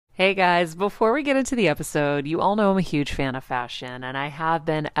Hey guys, before we get into the episode, you all know I'm a huge fan of fashion, and I have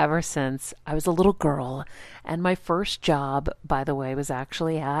been ever since I was a little girl. And my first job, by the way, was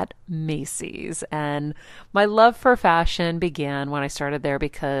actually at Macy's. And my love for fashion began when I started there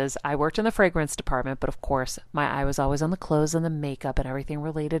because I worked in the fragrance department, but of course, my eye was always on the clothes and the makeup and everything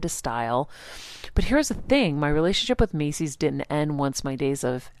related to style. But here's the thing, my relationship with Macy's didn't end once my days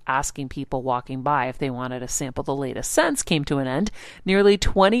of asking people walking by if they wanted to sample the latest scents came to an end. Nearly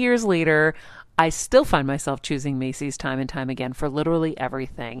 20 years later, I still find myself choosing Macy's time and time again for literally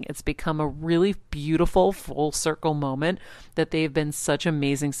everything. It's become a really beautiful full circle moment that they've been such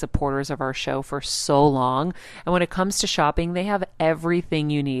amazing supporters of our show for so long. And when it comes to shopping, they have everything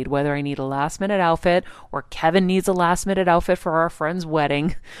you need, whether I need a last minute outfit or Kevin needs a last minute outfit for our friend's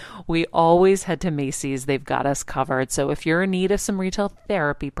wedding. We always head to Macy's. They've got us covered. So if you're in need of some retail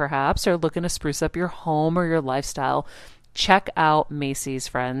therapy, perhaps, or looking to spruce up your home or your lifestyle, check out Macy's,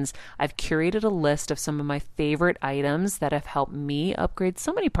 friends. I've curated a list of some of my favorite items that have helped me upgrade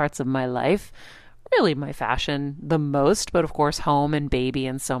so many parts of my life. Really my fashion the most, but of course home and baby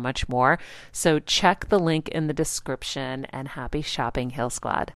and so much more. So check the link in the description and happy shopping, Hill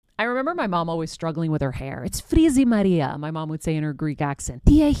Squad. I remember my mom always struggling with her hair. It's Frizi Maria, my mom would say in her Greek accent.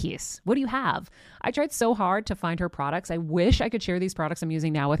 Diehis, what do you have? I tried so hard to find her products. I wish I could share these products I'm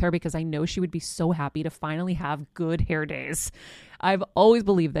using now with her because I know she would be so happy to finally have good hair days. I've always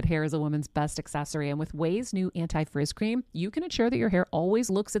believed that hair is a woman's best accessory, and with Ouai's new anti-frizz cream, you can ensure that your hair always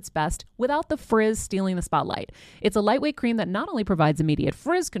looks its best without the frizz stealing the spotlight. It's a lightweight cream that not only provides immediate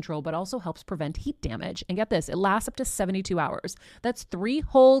frizz control, but also helps prevent heat damage. And get this, it lasts up to 72 hours. That's 3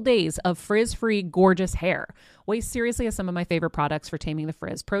 whole days of frizz-free, gorgeous hair. Ouai seriously has some of my favorite products for taming the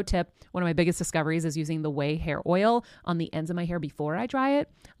frizz. Pro tip, one of my biggest discoveries is using the Ouai hair oil on the ends of my hair before I dry it.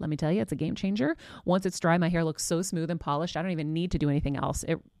 Let me tell you, it's a game changer. Once it's dry, my hair looks so smooth and polished, I don't even need to do anything else.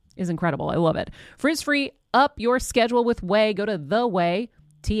 It is incredible. I love it. Frizz-free, up your schedule with Ouai. Go to the Ouai,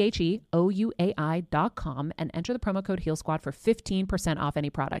 TheOuai.com, and enter the promo code Heal Squad for 15% off any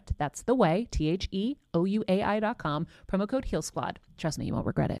product. That's the Ouai, TheOuai.com, promo code Heal Squad. Trust me, you won't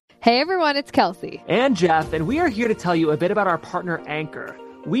regret it. Hey everyone, it's Kelsey. And Jeff, and we are here to tell you a bit about our partner Anchor.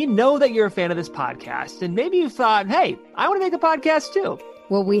 We know that you're a fan of this podcast, and maybe you thought, hey, I want to make a podcast too.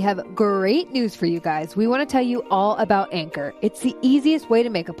 Well, we have great news for you guys. We want to tell you all about Anchor. It's the easiest way to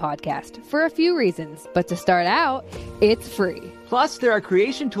make a podcast for a few reasons, but to start out, it's free. Plus, there are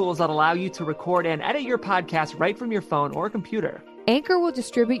creation tools that allow you to record and edit your podcast right from your phone or computer. Anchor will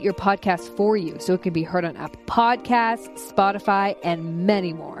distribute your podcast for you so it can be heard on Apple Podcasts, Spotify, and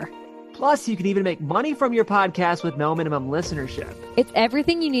many more. Plus, you can even make money from your podcast with no minimum listenership. It's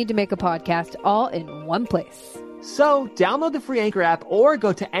everything you need to make a podcast all in one place. So, download the free Anchor app or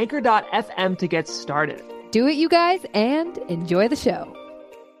go to anchor.fm to get started. Do it, you guys, and enjoy the show.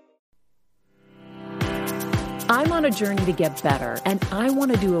 I'm on a journey to get better, and I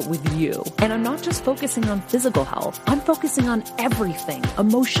want to do it with you. And I'm not just focusing on physical health. I'm focusing on everything: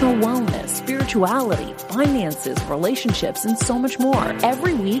 emotional wellness, spirituality, finances, relationships, and so much more.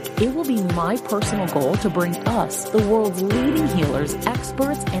 Every week, it will be my personal goal to bring us, the world's leading healers,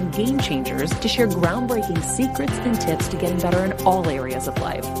 experts, and game changers, to share groundbreaking secrets and tips to getting better in all areas of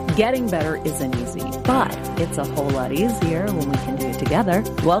life. Getting better isn't easy, but it's a whole lot easier when we can do it together.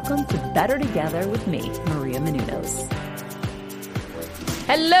 Welcome to Better Together with me, Maria Menounos.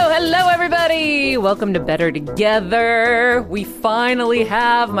 Hello, everybody. Welcome to Better Together. We finally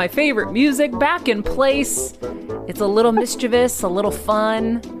have my favorite music back in place. It's a little mischievous, a little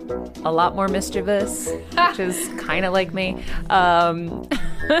fun, a lot more mischievous, which is kind of like me.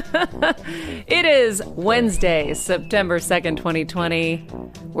 It is Wednesday, September 2nd, 2020.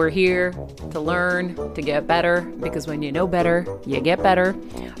 We're here to learn, to get better, because when you know better, you get better.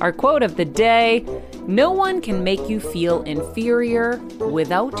 Our quote of the day: no one can make you feel inferior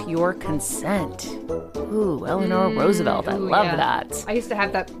without your consent. Ooh, Eleanor Roosevelt. I love that. I used to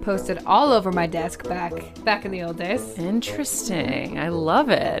have that posted all over my desk back in the old days. Interesting. I love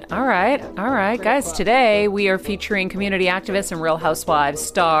it. All right, guys. Today we are featuring community activist and Real Housewives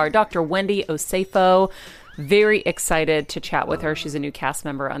star Dr. Wendy Osefo. Very excited to chat with her. She's a new cast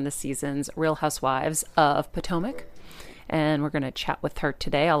member on the season's Real Housewives of Potomac. And we're going to chat with her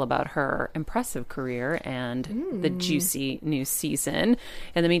today all about her impressive career and the juicy new season.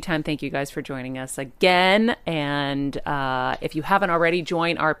 In the meantime, thank you guys for joining us again. And if you haven't already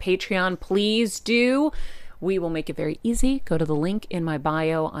joined our Patreon, please do. We will make it very easy. Go to the link in my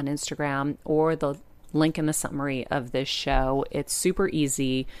bio on Instagram or the link in the summary of this show. It's super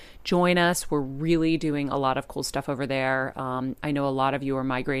easy. Join us. We're really doing a lot of cool stuff over there. I know a lot of you are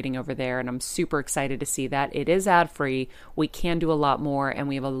migrating over there, and I'm super excited to see that. It is ad-free. We can do a lot more, and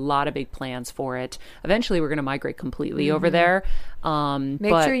we have a lot of big plans for it. Eventually, we're going to migrate completely over there.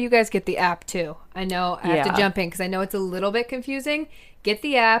 Make sure you guys get the app too. I know I have to jump in because I know it's a little bit confusing. Get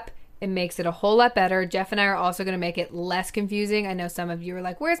the app. It makes it a whole lot better. Jeff and I are also going to make it less confusing. I know some of you are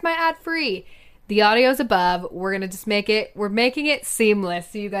like, where's my ad-free? The audio's above. We're going to just we're making it seamless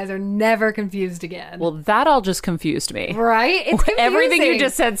so you guys are never confused again. Well, that all just confused me. Right? It's confusing. Everything you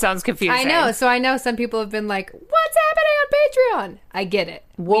just said sounds confusing. I know. So I know some people have been like, what's happening on Patreon? I get it.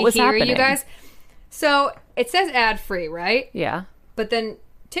 What was happening? You guys. So it says ad-free, right? Yeah. But then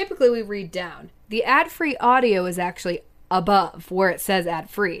typically we read down. The ad-free audio is actually above where it says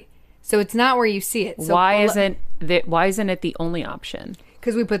ad-free. So it's not where you see it. So why isn't it the only option?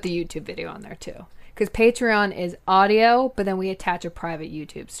 Because we put the YouTube video on there too. Because Patreon is audio, but then we attach a private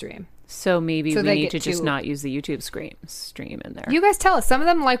YouTube stream. So maybe we need to just not use the YouTube stream in there. You guys tell us. Some of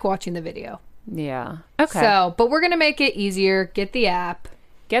them like watching the video. Yeah. Okay. So, but we're going to make it easier. Get the app.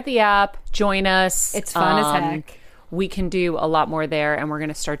 Join us. It's fun as heck. We can do a lot more there, and we're going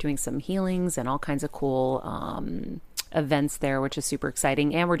to start doing some healings and all kinds of cool events there, which is super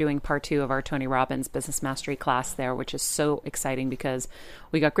exciting. And we're doing part 2 of our Tony Robbins Business Mastery class there, which is so exciting because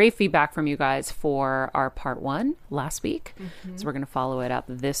we got great feedback from you guys for our part 1 last week. So we're going to follow it up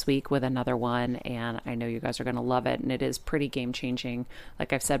this week with another one, and I know you guys are going to love it, and it is pretty game changing.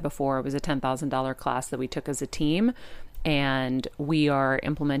 Like I've said before, it was a $10,000 class that we took as a team, and we are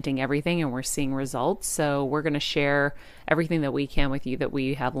implementing everything and we're seeing results. So we're going to share everything that we can with you that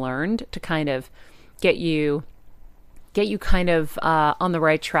we have learned to kind of get you kind of on the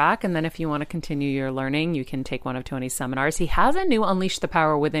right track. And then if you want to continue your learning, you can take one of Tony's seminars. He has a new Unleash the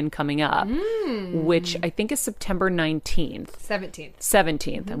Power Within coming up, which I think is September 19th.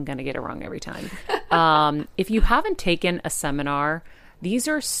 17th. I'm going to get it wrong every time. If you haven't taken a seminar, these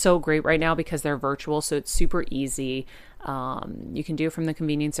are so great right now because they're virtual. So it's super easy. You can do it from the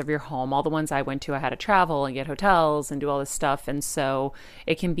convenience of your home. All the ones I went to, I had to travel and get hotels and do all this stuff. And so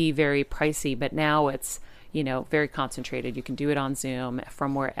it can be very pricey, but now it's, very concentrated. You can do it on Zoom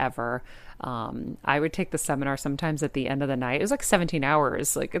from wherever. I would take the seminar sometimes at the end of the night. It was like 17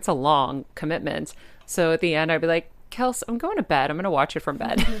 hours. Like, it's a long commitment. So at the end, I'd be like, Kels, I'm going to bed. I'm going to watch it from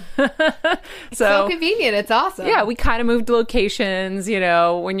bed. So convenient. It's awesome. Yeah, we kind of moved locations.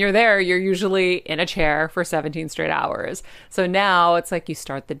 When you're there, you're usually in a chair for 17 straight hours. So now it's like you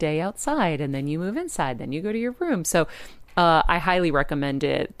start the day outside and then you move inside, then you go to your room. So I highly recommend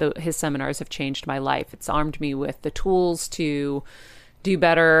it. His seminars have changed my life. It's armed me with the tools to do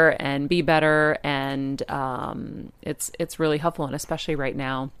better and be better. And it's really helpful. And especially right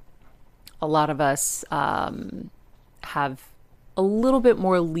now, a lot of us have a little bit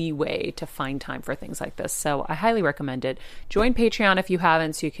more leeway to find time for things like this. So I highly recommend it. Join Patreon if you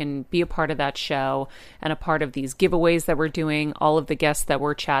haven't, so you can be a part of that show and a part of these giveaways that we're doing. All of the guests that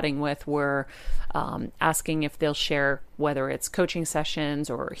we're chatting with were asking if they'll share whether it's coaching sessions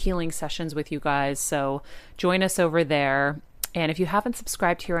or healing sessions with you guys. So join us over there. And if you haven't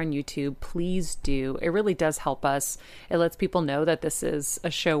subscribed here on YouTube, please do. It really does help us. It lets people know that this is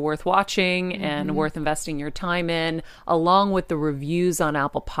a show worth watching and worth investing your time in, along with the reviews on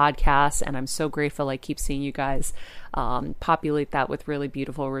Apple Podcasts. And I'm so grateful. I keep seeing you guys populate that with really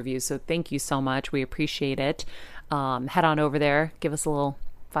beautiful reviews. So thank you so much. We appreciate it. Head on over there. Give us a little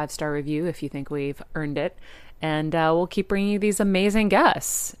 5-star review if you think we've earned it. And we'll keep bringing you these amazing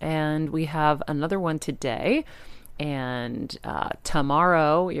guests. And we have another one today. And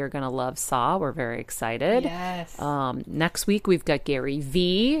tomorrow, you're going to love Saw. We're very excited. Yes. Next week, we've got Gary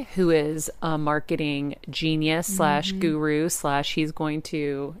V, who is a marketing genius / guru / he's going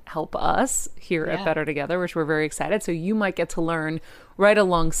to help us here at Better Together, which we're very excited. So you might get to learn right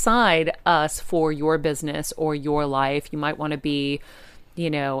alongside us for your business or your life. You might want to be,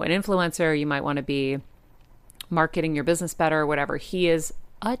 an influencer. You might want to be marketing your business better or whatever. He is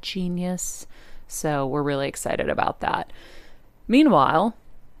a genius. So we're really excited about that. Meanwhile,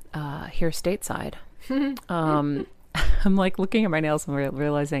 here stateside, I'm like looking at my nails and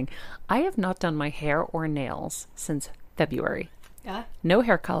realizing I have not done my hair or nails since February. Yeah. No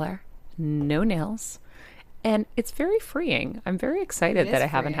hair color, no nails. And it's very freeing. I'm very excited that I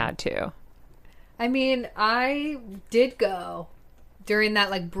haven't had to. I mean, I did go during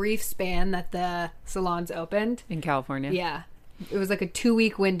that brief span that the salons opened. In California? Yeah. it was like a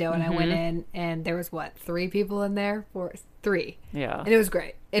 2-week window, and I went in, and there was 3 people in there? 3. Yeah. And it was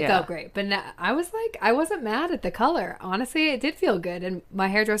great. It felt great. But I was like, I wasn't mad at the color. Honestly, it did feel good. And my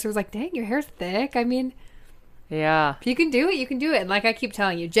hairdresser was like, dang, your hair's thick. I mean, yeah. If you can do it, you can do it. And like I keep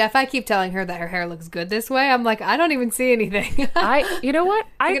telling you, Jeff, I keep telling her that her hair looks good this way. I'm like, I don't even see anything. You know what?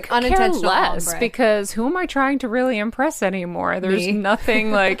 I could care less because who am I trying to really impress anymore? There's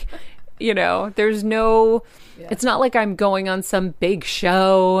nothing like, there's no, it's not like I'm going on some big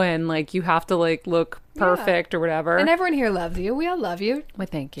show and like you have to like look perfect or whatever. And everyone here loves you. We all love you. Well,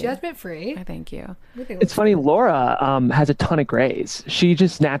 thank you. Judgment free. I thank you. It's funny. Laura has a ton of grays. She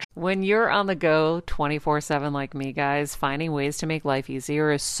just naturally. When you're on the go 24/7 like me, guys, finding ways to make life easier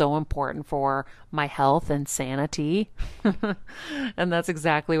is so important for my health and sanity. And that's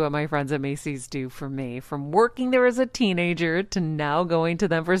exactly what my friends at Macy's do for me. From working there as a teenager to now going to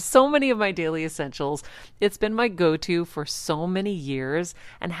them for so many of my daily essentials, it's been my go-to for so many years.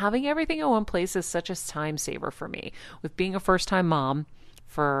 And having everything in one place is such a time saver for me. With being a first-time mom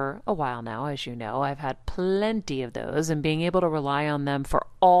for a while now, as you know, I've had plenty of those, and being able to rely on them for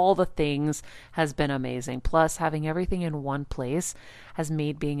all the things has been amazing. Plus, having everything in one place has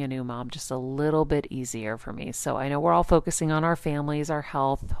made being a new mom just a little bit easier for me. So I know we're all focusing on our families, our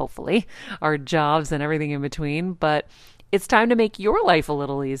health, hopefully, our jobs and everything in between, but it's time to make your life a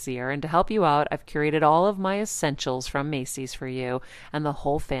little easier. And to help you out, I've curated all of my essentials from Macy's for you and the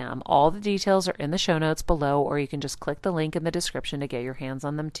whole fam. All the details are in the show notes below, or you can just click the link in the description to get your hands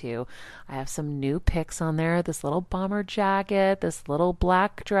on them too. I have some new picks on there. This little bomber jacket, this little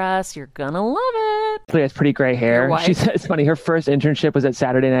black dress. You're gonna love it. She has pretty gray hair. She said it's funny. Her first internship was at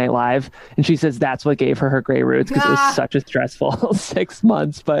Saturday Night Live, and she says that's what gave her her gray roots because it was such a stressful 6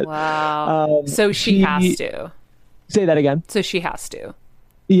 months. But wow. So she has to. Say that again. So she has to.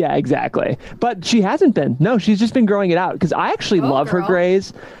 Yeah, exactly. But she hasn't been. No, she's just been growing it out because I actually love her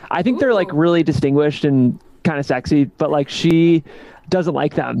grays. I think they're like really distinguished and kind of sexy, but like she doesn't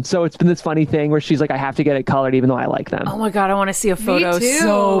like them. So it's been this funny thing where she's like, I have to get it colored even though I like them. Oh my God, I want to see a photo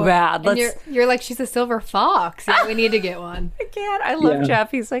so bad. And you're like, she's a silver fox. Yeah, we need to get one. I can't. I love Jeff.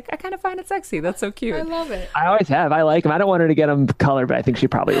 He's like, I kind of find it sexy. That's so cute. I love it. I always have. I like them. I don't want her to get them colored, but I think she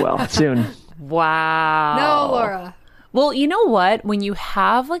probably will soon. Wow. No, Laura. Well, you know what? When you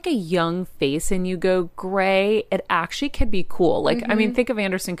have like a young face and you go gray, it actually can be cool. Like, I mean, think of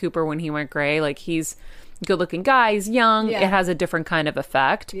Anderson Cooper when he went gray. Like, he's a good-looking guy. He's young. Yeah. It has a different kind of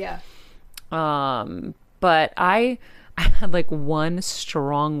effect. Yeah. But I had like one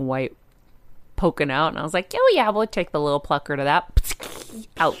strong white poking out, and I was like, oh yeah, we'll take the little plucker to that.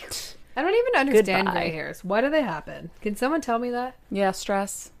 Out. I don't even understand gray hairs. Why do they happen? Can someone tell me that? Yeah,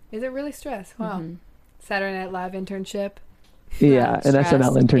 stress. Is it really stress? Wow. Saturday Night Live internship. Yeah, an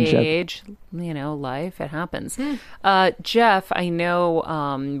SNL internship. Age, life, it happens. Jeff, I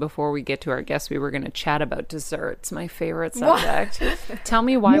know before we get to our guests, we were going to chat about desserts, my favorite subject. Tell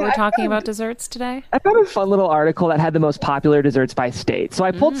me why we're talking about desserts today. I found a fun little article that had the most popular desserts by state. So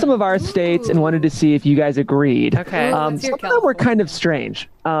I pulled some of our states and wanted to see if you guys agreed. Okay. Some of them were kind of strange.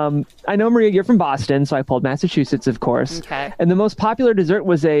 I know, Maria, you're from Boston, so I pulled Massachusetts, of course. Okay. And the most popular dessert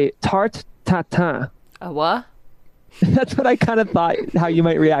was a tarte tatin. A what? That's what I kind of thought how you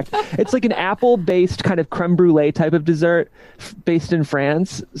might react. It's like an apple-based kind of creme brulee type of dessert based in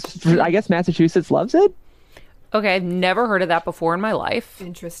France. I guess Massachusetts loves it. Okay, I've never heard of that before in my life.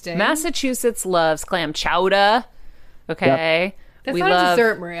 Interesting. Massachusetts loves clam chowder. Okay. Yep. That's not a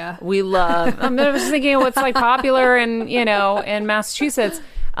dessert, Maria. We love. I was thinking of what's like popular in Massachusetts.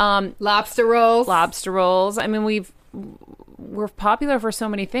 Lobster rolls. Lobster rolls. I mean, we're popular for so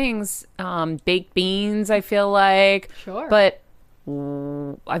many things. Baked beans, I feel like. Sure. But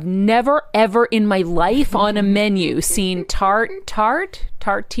I've never, ever in my life on a menu seen tartite?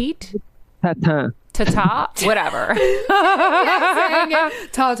 Tatin. Ta-ta? Whatever.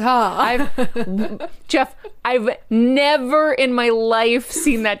 Ta-ta. Jeff, I've never in my life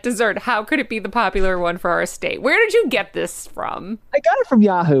seen that dessert. How could it be the popular one for our state? Where did you get this from? I got it from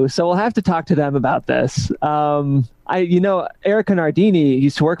Yahoo, so we'll have to talk to them about this. Erica Nardini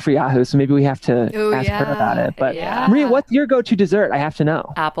used to work for Yahoo, so maybe we have to ask her about it. But Maria, what's your go-to dessert? I have to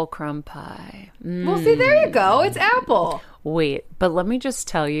know. Apple crumb pie. Well, see, there you go. It's apple. Wait, but let me just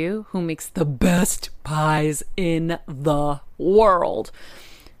tell you who makes the best pies in the world.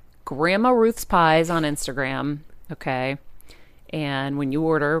 Grandma Ruth's Pies on Instagram, okay? And when you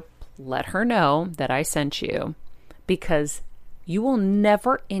order, let her know that I sent you, because you will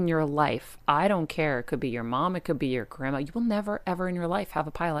never in your life, I don't care, it could be your mom, it could be your grandma, you will never ever in your life have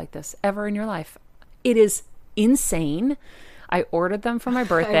a pie like this, ever in your life. It is insane. I ordered them for my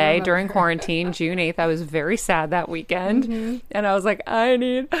birthday during quarantine, June 8th. I was very sad that weekend. And I was like, I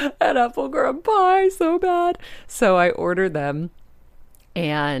need an apple crumb pie so bad. So I ordered them.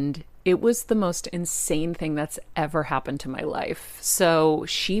 And it was the most insane thing that's ever happened to my life. So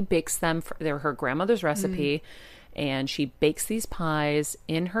she bakes them. They're her grandmother's recipe. And she bakes these pies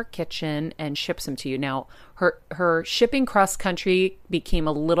in her kitchen and ships them to you. Now, her shipping cross country became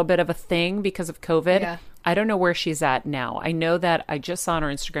a little bit of a thing because of COVID. Yeah. I don't know where she's at now. I know that I just saw on her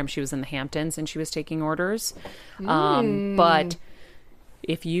Instagram she was in the Hamptons and she was taking orders. But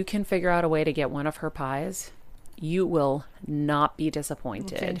if you can figure out a way to get one of her pies, you will not be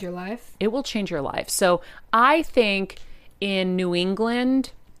disappointed. It'll change your life? It will change your life. So I think in New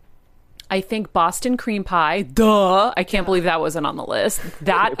England, I think Boston cream pie, duh. I can't believe that wasn't on the list.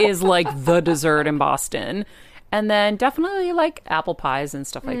 That is like the dessert in Boston. And then definitely like apple pies and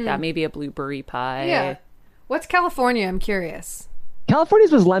stuff like that. Maybe a blueberry pie. Yeah. What's California? I'm curious.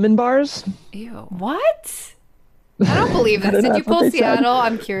 California's was lemon bars. Ew. What? I don't believe this. Did you pull Seattle?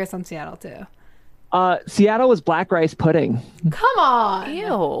 I'm curious on Seattle too. Seattle was black rice pudding. Come on.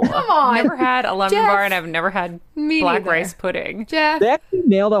 Ew. Come on. Never had a lemon bar and I've never had black rice pudding. Jeff. They actually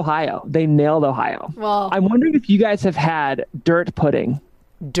nailed Ohio. Well, I'm wondering if you guys have had dirt pudding.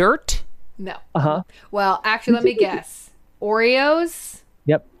 Dirt? No. Uh-huh. Well, actually, let me guess. Oreos?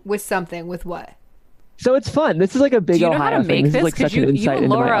 Yep. With something. With what? So it's fun. This is like a big do you know Ohio how to make thing. This? This is like such an insight you and into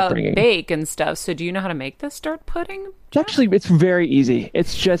my Laura upbringing. bake and stuff. So do you know how to make this dirt pudding? It's very easy.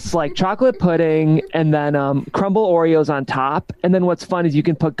 It's just like chocolate pudding and then crumble Oreos on top. And then what's fun is you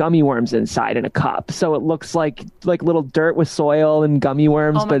can put gummy worms inside in a cup. So it looks like little dirt with soil and gummy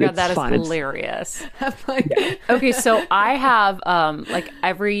worms. Oh my God, it's that is fun. hilarious. Okay, so I have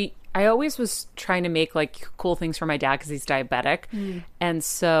I always was trying to make like cool things for my dad because he's diabetic. And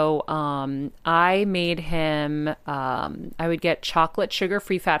so I made him, I would get chocolate,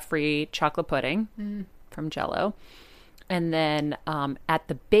 sugar-free, fat-free chocolate pudding from Jell-O. And then at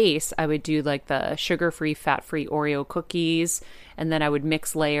the base, I would do like the sugar-free, fat-free Oreo cookies. And then I would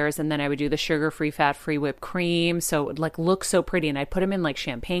mix layers. And then I would do the sugar-free, fat-free whipped cream. So it would like look so pretty. And I'd put them in like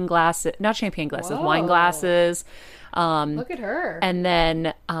wine glasses. Look at her. And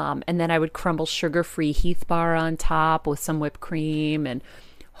then I would crumble sugar-free Heath bar on top with some whipped cream. And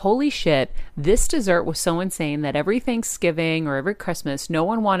holy shit, this dessert was so insane that every Thanksgiving or every Christmas, no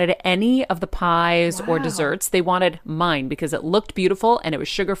one wanted any of the pies or desserts. They wanted mine because it looked beautiful and it was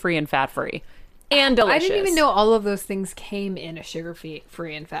sugar-free and fat-free and delicious. I didn't even know all of those things came in a sugar-free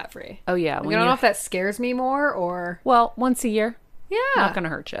and fat-free. Oh, yeah. I don't know if that scares me more or... Well, once a year. Yeah. Not going to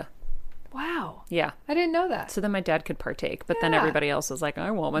hurt you. Wow. Yeah. I didn't know that. So then my dad could partake, but then everybody else was like,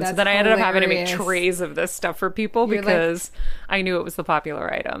 I won't. So That's then I ended up having to make hilarious. trays of this stuff for people because I knew it was the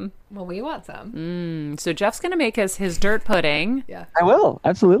popular item. Well, we want some. So Jeff's going to make us his dirt pudding. Yeah. I will.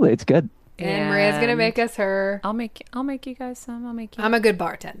 Absolutely. It's good. And Maria's going to make us her. I'll make you guys some. I'll make you. I'm a good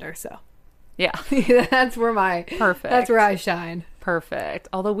bartender, so. Yeah. That's where that's where I shine. Perfect.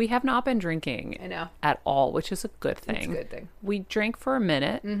 Although we have not been drinking at all, which is a good thing. It's a good thing. We drank for a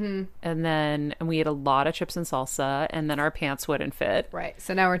minute and we ate a lot of chips and salsa and then our pants wouldn't fit. Right.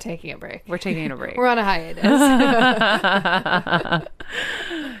 So now we're taking a break. We're on a hiatus.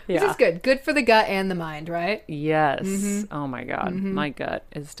 This is good. Good for the gut and the mind, right? Yes. Oh my God. My gut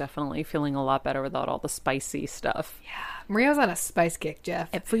is definitely feeling a lot better without all the spicy stuff. Yeah. Maria's on a spice kick, Jeff.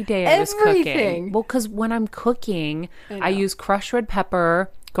 Every day I was cooking. Well, because when I'm cooking, I use crushed red pepper,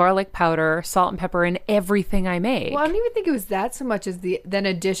 garlic powder, salt and pepper in everything I make. Well, I don't even think it was that so much as then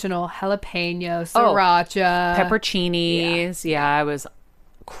additional jalapeno, sriracha. Pepperoncinis. Yeah, I was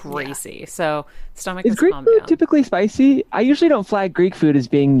crazy. Yeah. So stomach is Greek food typically spicy? I usually don't flag Greek food as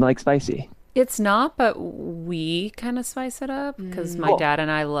being like spicy. It's not, but we kind of spice it up because my dad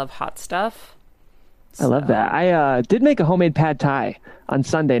and I love hot stuff. I love that. I did make a homemade pad thai on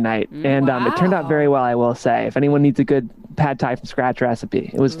Sunday night, and it turned out very well, I will say. If anyone needs a good pad thai from scratch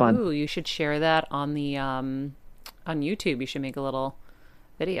recipe, it was fun. Ooh, you should share that on the on YouTube. You should make a little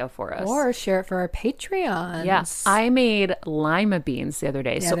video for us. Or share it for our Patreons. Yes. I made lima beans the other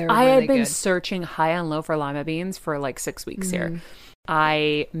day. Yeah, so I had been searching high and low for lima beans for like 6 weeks here.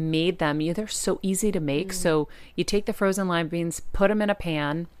 I made them. They're so easy to make. So you take the frozen lima beans, put them in a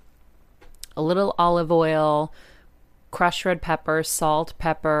pan, a little olive oil, crushed red pepper, salt,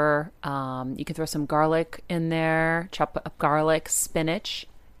 pepper. You can throw some garlic in there, chop up garlic, spinach,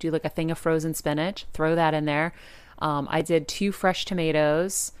 do like a thing of frozen spinach, throw that in there. I did 3 fresh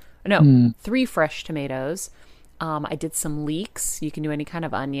tomatoes. I did some leeks. You can do any kind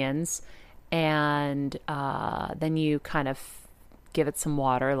of onions. And then you kind of give it some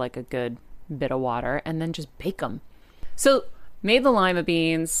water, like a good bit of water, and then just bake them. So made the lima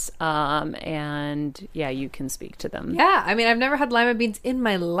beans, and yeah, you can speak to them. Yeah, I mean, I've never had lima beans in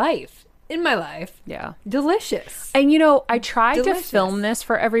my life. Yeah. Delicious. And, I tried to film this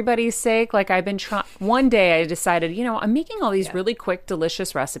for everybody's sake. Like, I've been trying. One day I decided, I'm making all these really quick,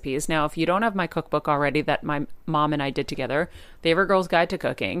 delicious recipes. Now, if you don't have my cookbook already that my mom and I did together, Favorite Girl's Guide to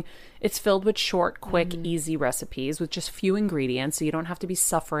Cooking, it's filled with short, quick, easy recipes with just few ingredients. So you don't have to be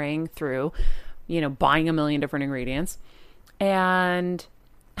suffering through, buying a million different ingredients. And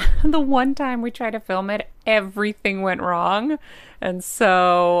the one time we tried to film it, everything went wrong. And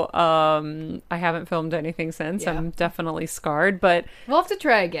so I haven't filmed anything since. Yeah. I'm definitely scarred, but we'll have to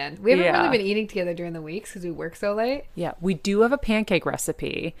try again. We haven't really been eating together during the weeks because we work so late. Yeah, we do have a pancake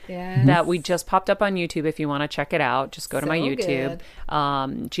recipe that we just popped up on YouTube. If you want to check it out, just go to my YouTube.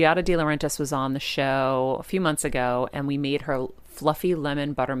 Giada De Laurentiis was on the show a few months ago, and we made her fluffy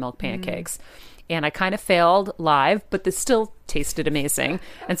lemon buttermilk pancakes. And I kind of failed live, but this still tasted amazing.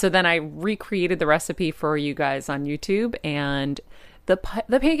 And so then I recreated the recipe for you guys on YouTube. And the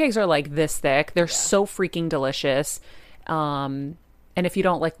pancakes are like this thick. They're so freaking delicious. And if you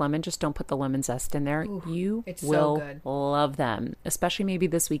don't like lemon, just don't put the lemon zest in there. Ooh, you will love them, especially maybe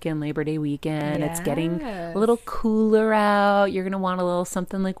this weekend, Labor Day weekend. Yes. It's getting a little cooler out. You're going to want a little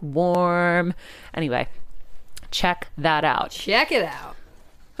something like warm. Anyway, check that out. Check it out.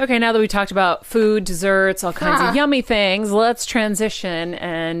 Okay, now that we talked about food, desserts, all kinds of yummy things, let's transition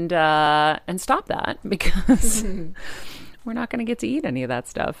and stop that because we're not going to get to eat any of that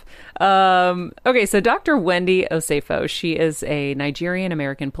stuff. Okay, so Dr. Wendy Osefo, she is a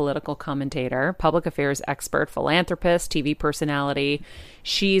Nigerian-American political commentator, public affairs expert, philanthropist, TV personality.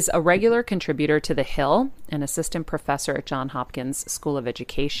 She's a regular contributor to The Hill, an assistant professor at Johns Hopkins School of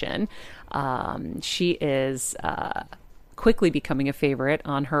Education. She is quickly becoming a favorite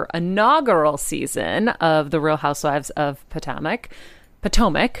on her inaugural season of The Real Housewives of Potomac.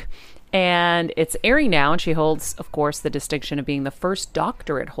 And it's airing now, and she holds, of course, the distinction of being the first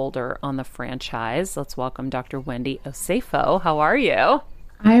doctorate holder on the franchise. Let's welcome Dr. Wendy Osefo. How are you?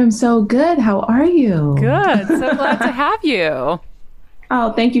 I am so good. How are you? Good. So glad to have you.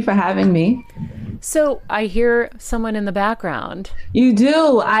 Oh, thank you for having me. So I hear someone in the background. You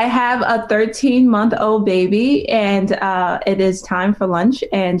do. I have a 13-month-old baby, and it is time for lunch,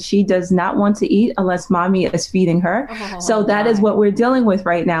 and she does not want to eat unless mommy is feeding her. So that is what we're dealing with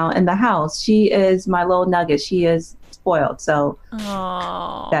right now in the house. She is my little nugget. She is spoiled. So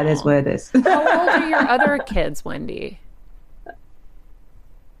that is what it is. How old are your other kids, Wendy?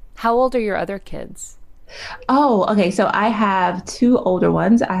 How old are your other kids? Oh, okay. So I have two older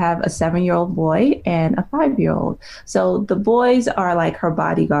ones. I have a 7-year-old boy and a 5-year-old. So the boys are like her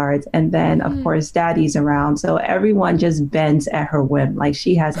bodyguards. And then, of course, daddy's around. So everyone just bends at her whim. Like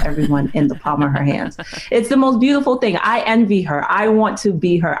she has everyone in the palm of her hands. It's the most beautiful thing. I envy her. I want to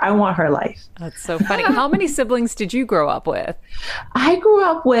be her. I want her life. That's so funny. How many siblings did you grow up with? I grew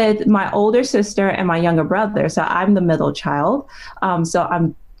up with my older sister and my younger brother. So I'm the middle child. So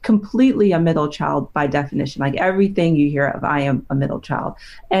I'm completely a middle child by definition. Like everything you hear of, I am a middle child.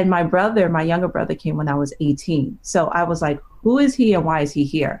 And my younger brother came when I was 18. So I was like, who is he and why is he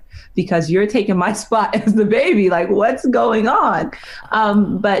here? Because you're taking my spot as the baby. Like, what's going on?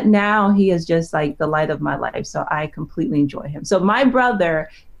 But now he is just like the light of my life. So I completely enjoy him. So my brother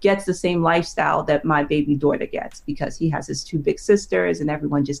gets the same lifestyle that my baby daughter gets because he has his two big sisters and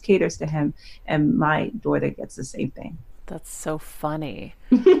everyone just caters to him. And my daughter gets the same thing. That's so funny.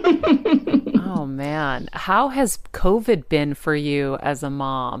 Oh, man. How has COVID been for you as a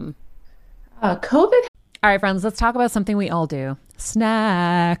mom? COVID. All right, friends, let's talk about something we all do.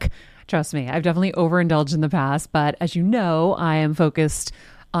 Snack. Trust me, I've definitely overindulged in the past, but as you know, I am focused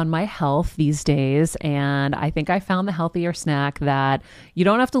on my health these days, and I think I found the healthier snack that you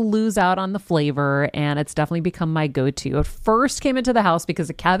don't have to lose out on the flavor, and it's definitely become my go-to. It first came into the house because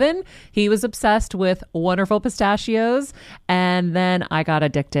of Kevin. He was obsessed with Wonderful Pistachios, and then I got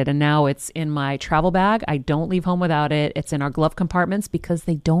addicted, and now it's in my travel bag. I don't leave home without it. It's in our glove compartments because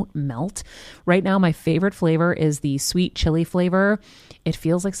they don't melt. Right now, my favorite flavor is the sweet chili flavor. It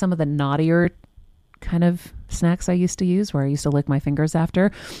feels like some of the naughtier kind of snacks I used to use where I used to lick my fingers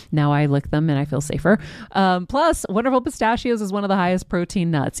after. Now I lick them and I feel safer. Plus, Wonderful Pistachios is one of the highest protein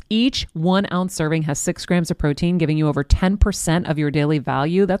nuts. Each 1 ounce serving has 6 grams of protein, giving you over 10% of your daily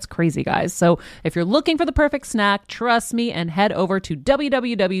value. That's crazy, guys. So if you're looking for the perfect snack, trust me and head over to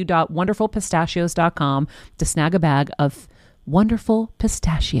www.wonderfulpistachios.com to snag a bag of Wonderful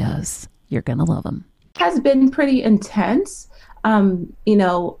Pistachios. You're going to love them. Has been pretty intense.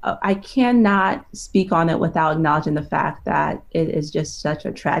 I cannot speak on it without acknowledging the fact that it is just such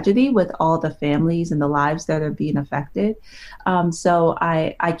a tragedy with all the families and the lives that are being affected. So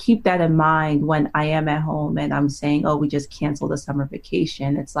I keep that in mind when I am at home and I'm saying, oh, we just canceled the summer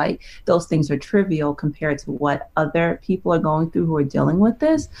vacation. It's like those things are trivial compared to what other people are going through who are dealing with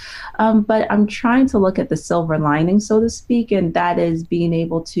this. But I'm trying to look at the silver lining, so to speak, and that is being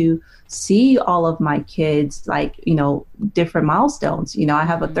able to see all of my kids, like, different milestones. I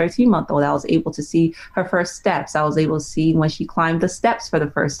have a 13-month-old. I was able to see her first steps. I was able to see when she climbed the steps for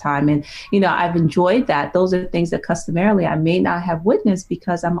the first time. And, I've enjoyed that. Those are things that customarily I may not have witnessed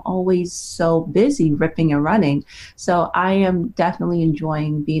because I'm always so busy ripping and running. So I am definitely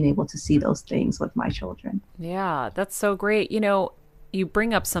enjoying being able to see those things with my children. Yeah, that's so great. You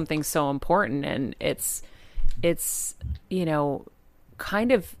bring up something so important, and it's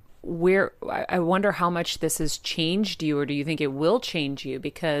kind of where I wonder how much this has changed you, or do you think it will change you?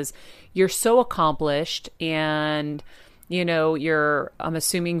 Because you're so accomplished and, you're, I'm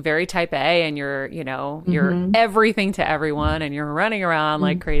assuming, very type A, and you're everything to everyone, and you're running around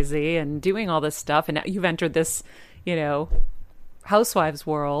like crazy and doing all this stuff. And now you've entered this, housewives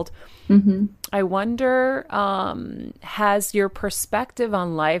world. I wonder, has your perspective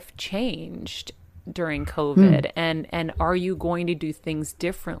on life changed during COVID, and are you going to do things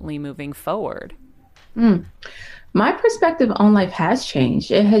differently moving forward? My perspective on life has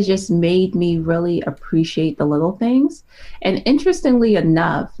changed. It has just made me really appreciate the little things. And interestingly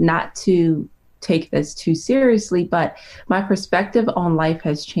enough, not to take this too seriously, but my perspective on life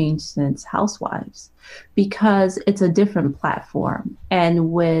has changed since Housewives, because it's a different platform.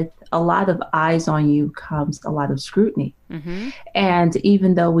 And with a lot of eyes on you comes a lot of scrutiny. And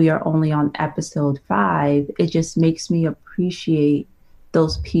even though we are only on episode 5, it just makes me appreciate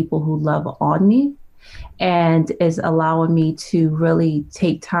those people who love on me and is allowing me to really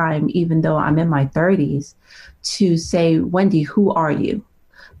take time, even though I'm in my 30s, to say, Wendy, who are you?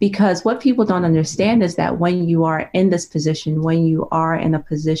 Because what people don't understand is that when you are in this position, when you are in a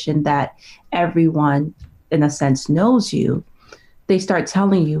position that everyone, in a sense, knows you, they start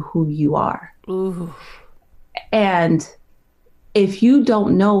telling you who you are. Ooh. And if you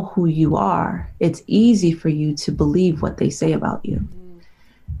don't know who you are, it's easy for you to believe what they say about you.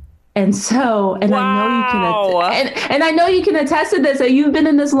 And so, and wow. I know you can attest to this. And you've been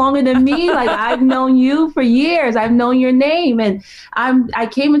in this longer than me. Like, I've known you for years. I've known your name, and I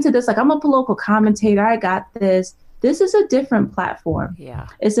came into this like, I'm a political commentator. I got this. This is a different platform. Yeah,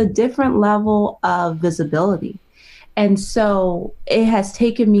 it's a different level of visibility, and so it has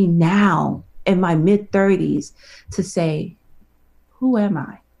taken me now in my mid-30s to say, who am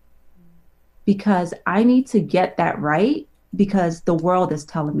I? Because I need to get that right. Because the world is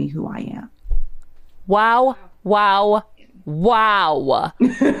telling me who I am. Wow.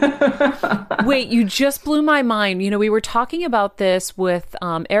 Wait, you just blew my mind. We were talking about this with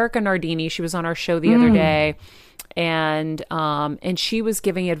Erica Nardini. She was on our show the other day, and she was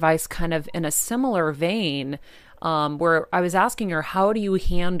giving advice kind of in a similar vein, where I was asking her, how do you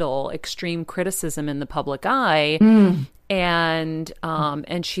handle extreme criticism in the public eye? And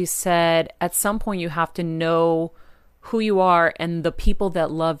she said, at some point you have to know who you are, and the people that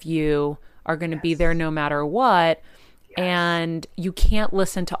love you are going to be there no matter what. And you can't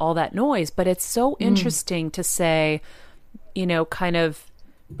listen to all that noise. But it's so interesting to say, kind of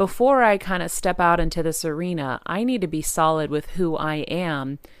before I kind of step out into this arena, I need to be solid with who I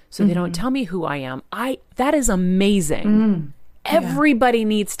am, so they don't tell me who I am. That is amazing. Everybody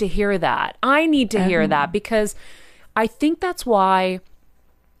needs to hear that. I need to hear that, because I think that's why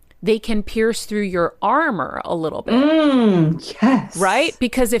they can pierce through your armor a little bit. Yes. Right?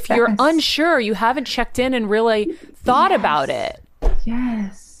 Because if you're unsure, you haven't checked in and really thought about it.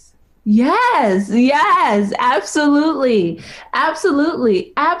 Yes. Absolutely.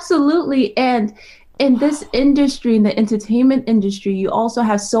 And in this industry, in the entertainment industry, you also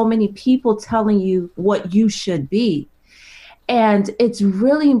have so many people telling you what you should be. And it's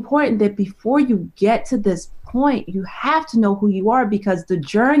really important that before you get to this point, you have to know who you are, because the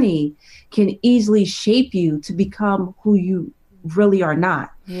journey can easily shape you to become who you really are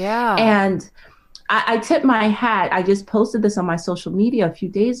not. Yeah. And I tip my hat. I just posted this on my social media a few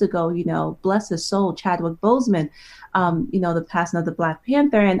days ago, bless his soul, Chadwick Boseman, the passing of the Black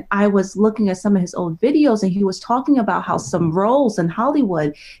Panther. And I was looking at some of his old videos, and he was talking about how some roles in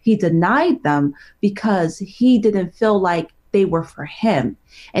Hollywood, he denied them because he didn't feel like they were for him.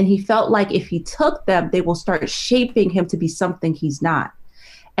 And he felt like if he took them, they will start shaping him to be something he's not.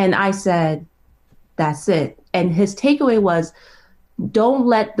 And I said, that's it. And his takeaway was, don't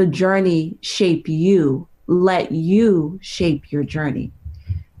let the journey shape you. let you shape your journey.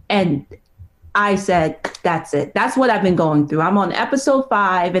 And I said, that's it. That's what I've been going through. I'm on episode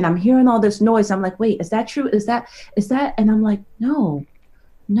 5 and I'm hearing all this noise. I'm like, wait, is that true? Is that? And I'm like, no,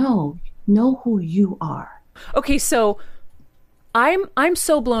 know who you are. Okay. So I'm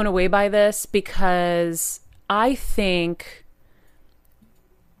so blown away by this because I think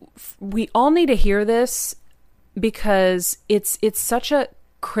we all need to hear this because it's such a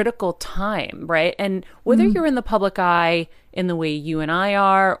critical time, right? And whether you're in the public eye in the way you and I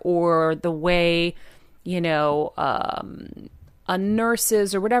are, or the way, a nurse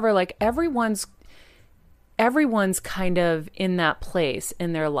is or whatever, like everyone's kind of in that place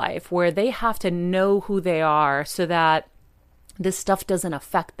in their life where they have to know who they are so that this stuff doesn't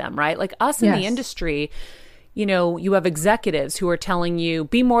affect them, right? Like us in the industry, you have executives who are telling you,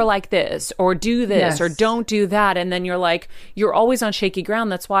 be more like this, or do this, or don't do that. And then you're always on shaky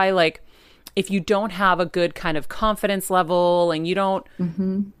ground. That's why, like, if you don't have a good kind of confidence level and you don't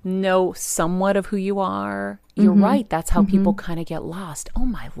know somewhat of who you are, you're right. That's how people kind of get lost. Oh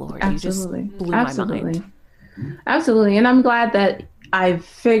my Lord. Absolutely. You just blew my mind. Absolutely. And I'm glad that I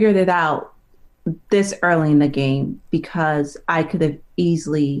figured it out this early in the game because I could have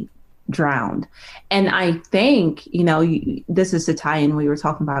easily drowned. And I think, this is to tie in, we were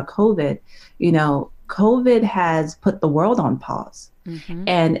talking about COVID, COVID has put the world on pause.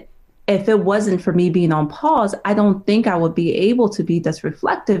 And if it wasn't for me being on pause, I don't think I would be able to be this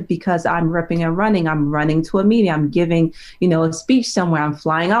reflective because I'm ripping and running. I'm running to a meeting. I'm giving, a speech somewhere. I'm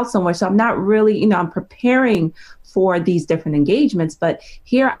flying out somewhere. So I'm not really, I'm preparing for these different engagements. But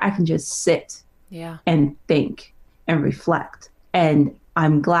here I can just sit and think and reflect. And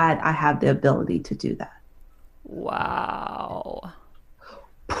I'm glad I have the ability to do that. Wow.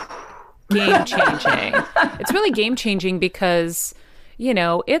 Game changing. It's really game changing because,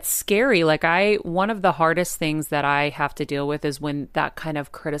 it's scary. Like one of the hardest things that I have to deal with is when that kind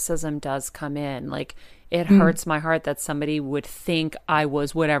of criticism does come in. Like it hurts my heart that somebody would think I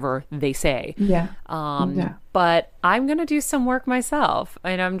was whatever they say. But I'm going to do some work myself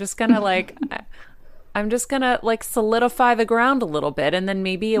and I'm just going to solidify the ground a little bit. And then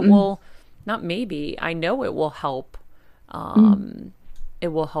maybe it will, not maybe, I know it will help. It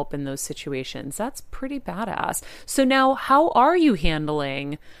will help in those situations. That's pretty badass. So now how are you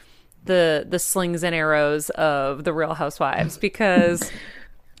handling the slings and arrows of the Real Housewives? Because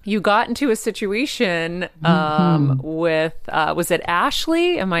you got into a situation with, was it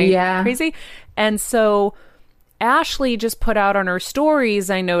Ashley? Am I crazy? And so Ashley just put out on her stories,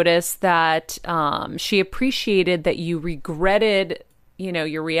 I noticed that she appreciated that you regretted,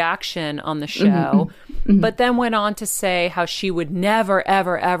 your reaction on the show, but then went on to say how she would never,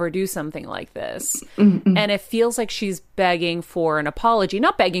 ever, ever do something like this. And it feels like she's begging for an apology,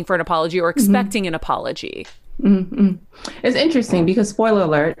 not begging for an apology or expecting an apology. It's interesting because, spoiler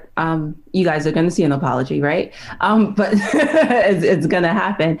alert, you guys are going to see an apology, right? But it's going to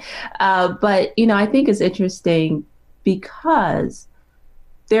happen. But, I think it's interesting because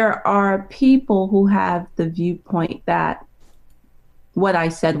there are people who have the viewpoint that what I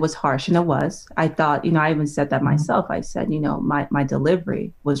said was harsh, and it was. I thought, I even said that myself. I said, my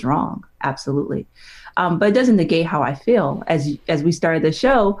delivery was wrong. Absolutely. But it doesn't negate how I feel. As we started the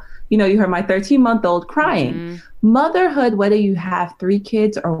show, you heard my 13-month-old crying. Motherhood, whether you have 3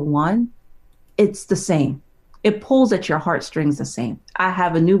 kids or 1, it's the same. It pulls at your heartstrings the same. I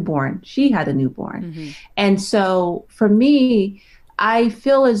have a newborn. She had a newborn. And so for me, I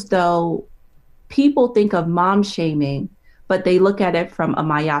feel as though people think of mom shaming, but they look at it from a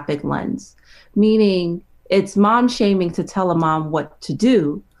myopic lens, meaning it's mom shaming to tell a mom what to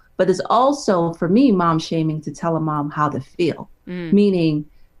do, but it's also, for me, mom shaming to tell a mom how to feel, meaning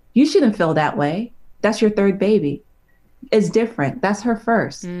you shouldn't feel that way. That's your 3rd baby. It's different. That's her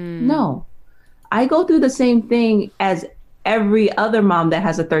 1st. No, I go through the same thing as every other mom that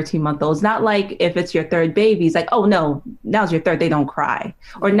has a 13-month-old. It's not like if it's your 3rd baby, it's like, oh no, now's your 3rd, they don't cry.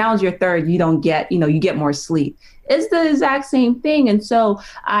 Or now's your 3rd, you don't get, you get more sleep. It's the exact same thing. And so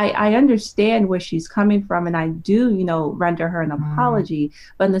I understand where she's coming from, and I do, render her an apology.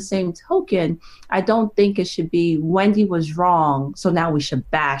 But in the same token, I don't think it should be Wendy was wrong, so now we should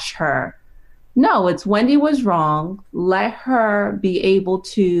bash her. No, it's Wendy was wrong. Let her be able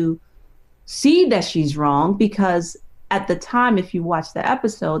to see that she's wrong, because at the time, if you watch the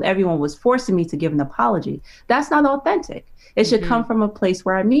episode, everyone was forcing me to give an apology. That's not authentic. It should come from a place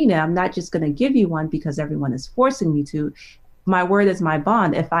where I mean it. I'm not just going to give you one because everyone is forcing me to. My word is my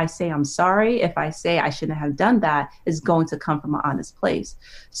bond. If I say I'm sorry, if I say I shouldn't have done that, it's going to come from an honest place.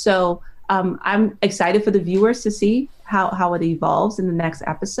 So I'm excited for the viewers to see how it evolves in the next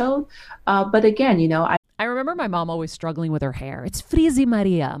episode. But again, I remember my mom always struggling with her hair. It's Frizi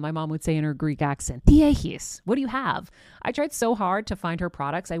Maria, my mom would say in her Greek accent. Diehis, what do you have? I tried so hard to find her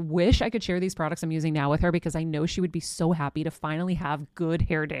products. I wish I could share these products I'm using now with her because I know she would be so happy to finally have good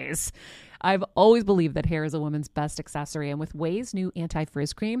hair days. I've always believed that hair is a woman's best accessory, and with Ouai's new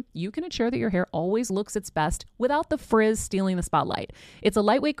anti-frizz cream, you can ensure that your hair always looks its best without the frizz stealing the spotlight. It's a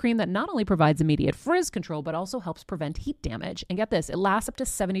lightweight cream that not only provides immediate frizz control, but also helps prevent heat damage. And get this, it lasts up to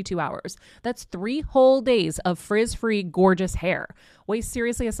 72 hours. That's 3 whole days of frizz-free, gorgeous hair. Ouai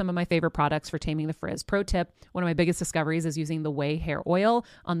seriously has some of my favorite products for taming the frizz. Pro tip, one of my biggest discoveries is using the Ouai hair oil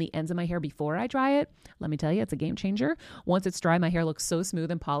on the ends of my hair before I dry it. Let me tell you, it's a game changer. Once it's dry, my hair looks so smooth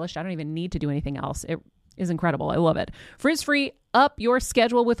and polished, I don't even need to do anything else. It is incredible. I love it. Frizz-free, up your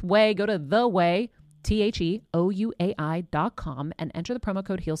schedule with Ouai. Go to the Ouai, TheOuai.com, and enter the promo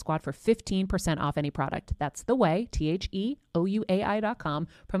code Heal Squad for 15% off any product. That's the Ouai, TheOuai.com,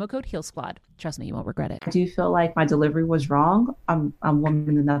 promo code Heal Squad. Trust me, you won't regret it. I do feel like my delivery was wrong. I'm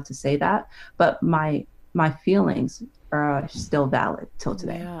woman enough to say that, but my feelings are still valid till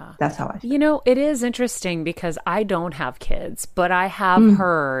today. Yeah. That's how I feel. You know, it is interesting because I don't have kids, but I have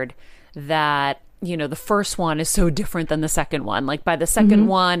heard that, you know, the first one is so different than the second one. Like by the second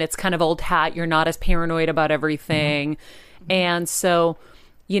one, it's kind of old hat. You're not as paranoid about everything. And so,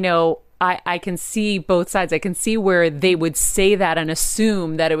 you know, I can see both sides. I can see where they would say that and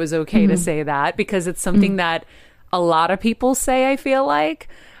assume that it was okay to say that because it's something that a lot of people say, I feel like.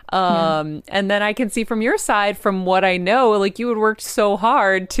 And then I can see from your side, from what I know, like you had worked so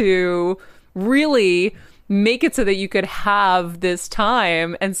hard to really make it so that you could have this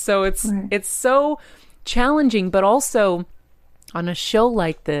time. And so it's so challenging, but also on a show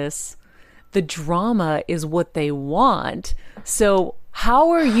like this, the drama is what they want. So how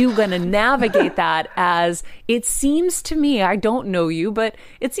are you going to navigate that? As it seems to me, I don't know you, but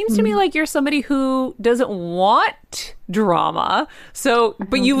it seems to me like you're somebody who doesn't want drama. So,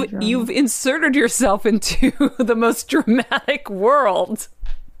 but you've inserted yourself into the most dramatic world.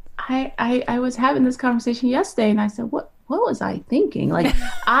 I was having this conversation yesterday and I said, what was I thinking? Like,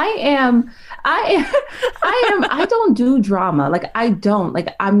 I don't do drama. Like,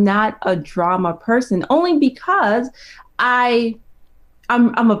 I'm not a drama person only because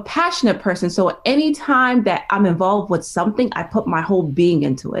I'm a passionate person. So anytime that I'm involved with something, I put my whole being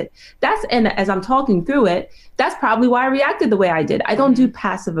into it. And as I'm talking through it, that's probably why I reacted the way I did. I don't do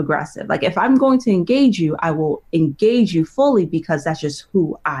passive aggressive. Like if I'm going to engage you, I will engage you fully because that's just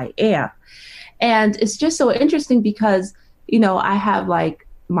who I am. And it's just so interesting because, you know, I have like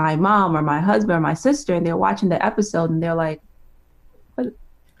my mom or my husband or my sister, and they're watching the episode and they're like, but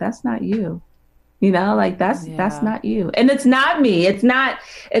that's not you. You know, like that's not you. And it's not me. It's not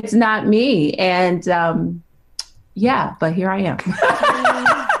me. And but here I am.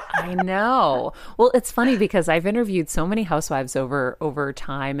 I know. Well, it's funny because I've interviewed so many housewives over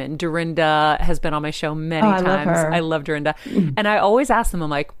time, and Dorinda has been on my show many times. I love Dorinda. And I always ask them, I'm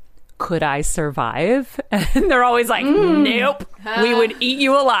like, could I survive? And they're always like, nope, we would eat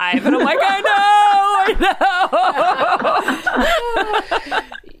you alive. And I'm like, I know.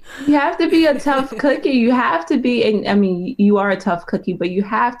 You have to be a tough cookie. You have to be, and I mean, you are a tough cookie, but you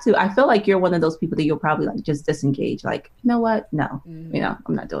have to, I feel like you're one of those people that you'll probably like just disengage. Like, you know what? No, you know,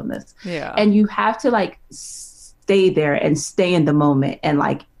 I'm not doing this. Yeah. And you have to like stay there and stay in the moment and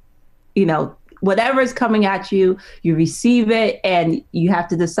like, you know, whatever is coming at you, you receive it and you have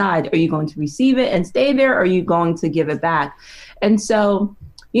to decide, are you going to receive it and stay there? Or are you going to give it back? And so,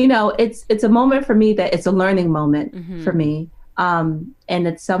 you know, it's a moment for me that it's a learning moment for me. And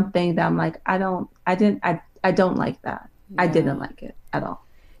it's something that I'm like, I don't like that. Yeah. I didn't like it at all.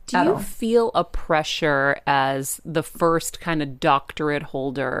 Do you feel a pressure as the first kind of doctorate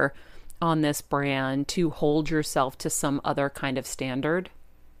holder on this brand to hold yourself to some other kind of standard?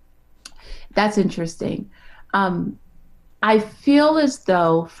 That's interesting. I feel as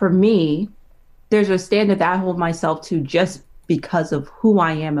though for me, there's a standard that I hold myself to just because of who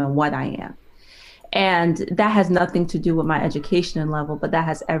I am and what I am. And that has nothing to do with my education level, but that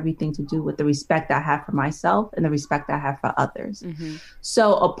has everything to do with the respect I have for myself and the respect I have for others.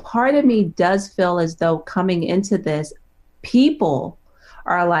 So a part of me does feel as though coming into this, people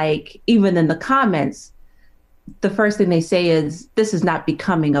are like, even in the comments, the first thing they say is, this is not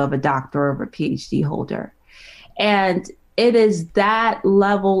becoming of a doctor or a PhD holder. And it is that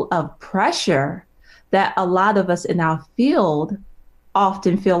level of pressure that a lot of us in our field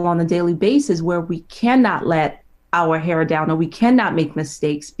often feel on a daily basis, where we cannot let our hair down or we cannot make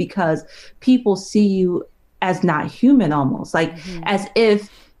mistakes because people see you as not human, almost like as if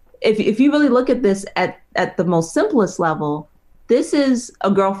you really look at this at the most simplest level, this is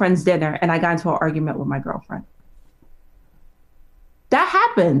a girlfriend's dinner and I got into an argument with my girlfriend. That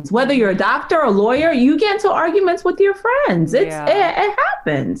happens. Whether you're a doctor or a lawyer, you get into arguments with your friends. It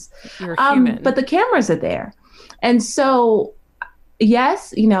happens. You're human. But the cameras are there. And so,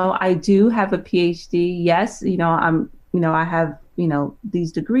 yes, I do have a PhD. Yes, I have,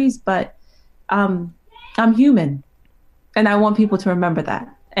 these degrees, but I'm human. And I want people to remember that.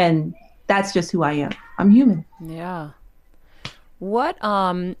 And that's just who I am. I'm human. Yeah. What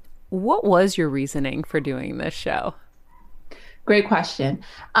was your reasoning for doing this show? Great question.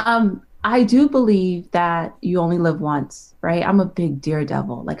 I do believe that you only live once, right? I'm a big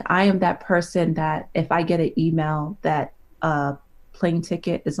daredevil. Like, I am that person that if I get an email that a plane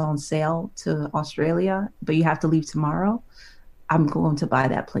ticket is on sale to Australia, but you have to leave tomorrow, I'm going to buy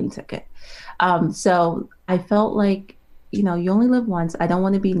that plane ticket. So I felt like, you only live once. I don't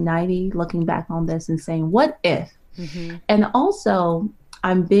want to be 90 looking back on this and saying, what if? Mm-hmm. And also,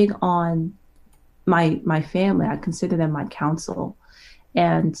 I'm big on my family. I consider them my counsel.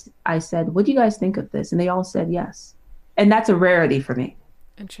 And I said, what do you guys think of this? And they all said yes. And that's a rarity for me.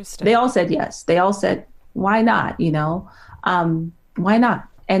 Interesting. They all said yes. They all said, why not? Why not?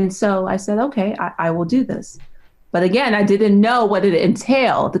 And so I said, okay, I will do this. But again, I didn't know what it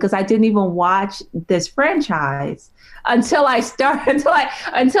entailed because I didn't even watch this franchise until I started, I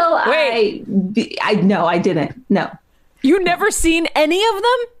didn't. No. You never seen any of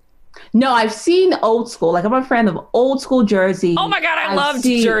them? No, I've seen old school. Like, I'm a fan of old school Jersey. Oh my God, I loved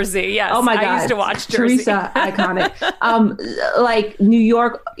Jersey. Yes. Oh my God. I used to watch Jersey. Teresa, iconic. Like New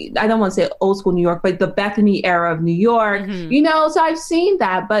York, I don't want to say old school New York, but the Bethany era of New York, so I've seen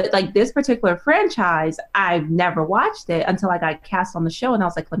that. But like this particular franchise, I've never watched it until I got cast on the show. And I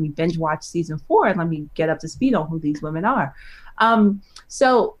was like, let me binge watch season 4 and let me get up to speed on who these women are.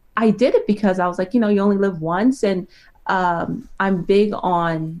 So I did it because I was like, you only live once. And I'm big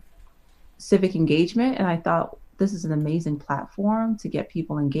on civic engagement. And I thought this is an amazing platform to get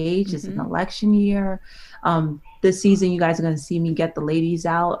people engaged. It's an election year. This season, you guys are going to see me get the ladies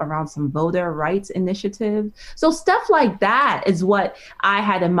out around some voter rights initiative. So stuff like that is what I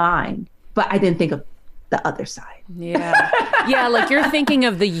had in mind, but I didn't think of the other side. Yeah. Yeah. Like, you're thinking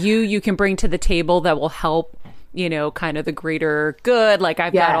of the you can bring to the table that will help, kind of the greater good. Like,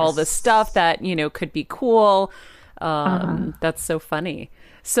 I've got all this stuff that, could be cool. That's so funny.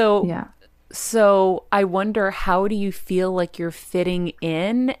 So I wonder, how do you feel like you're fitting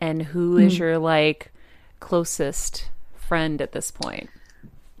in, and who is your closest friend at this point?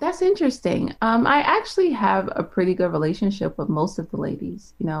 That's interesting. I actually have a pretty good relationship with most of the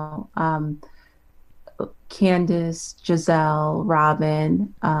ladies, Candace, Giselle,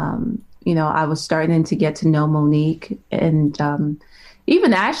 Robin, I was starting to get to know Monique and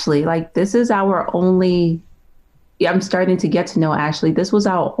even Ashley. Like, this is our only I'm starting to get to know Ashley. This was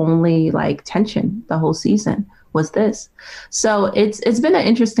our only tension the whole season was this. So it's been an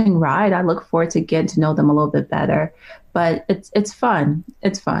interesting ride. I look forward to getting to know them a little bit better, but it's fun.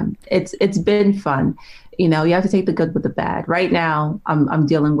 It's fun. It's been fun. You have to take the good with the bad. Right now, I'm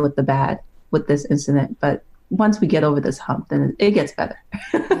dealing with the bad with this incident, but once we get over this hump, then it gets better.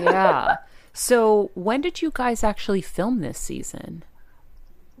 Yeah. So when did you guys actually film this season?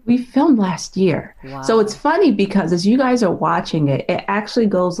 We filmed last year. Wow. So it's funny because as you guys are watching it, it actually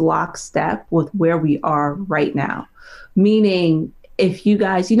goes lockstep with where we are right now. Meaning, if you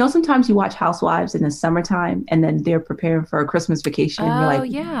guys, sometimes you watch Housewives in the summertime and then they're preparing for a Christmas vacation. And you're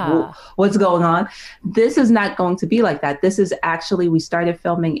like, yeah, what's going on? This is not going to be like that. This is actually, we started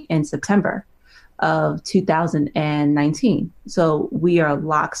filming in September of 2019. So we are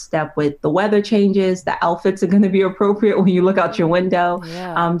lockstep with the weather changes. The outfits are going to be appropriate when you look out your window.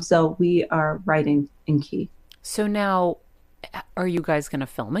 Yeah. So we are right in key. So now, are you guys going to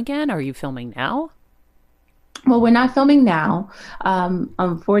film again? Are you filming now? Well, we're not filming now.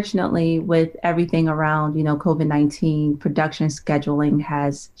 Unfortunately, with everything around, COVID-19, production scheduling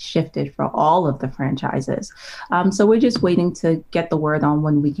has shifted for all of the franchises. So we're just waiting to get the word on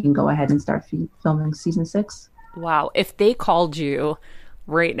when we can go ahead and start filming season 6. Wow. If they called you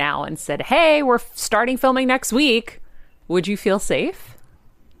right now and said, hey, we're starting filming next week, would you feel safe?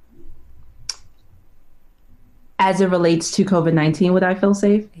 As it relates to COVID-19, would I feel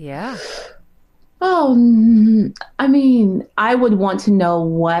safe? Yeah. Oh, I mean, I would want to know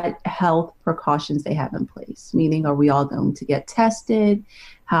what health precautions they have in place. Meaning, are we all going to get tested?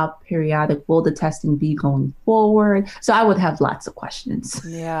 How periodic will the testing be going forward? So I would have lots of questions.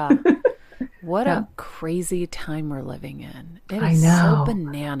 Yeah. What a crazy time we're living in. It I is know. so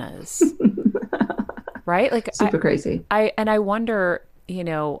bananas. Right? Super crazy. I wonder,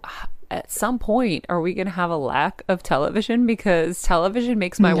 at some point, are we going to have a lack of television? Because television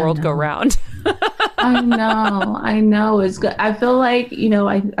makes my world go round. I know. It's good. I feel like,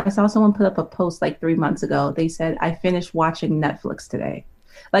 I saw someone put up a post like 3 months ago. They said, I finished watching Netflix today.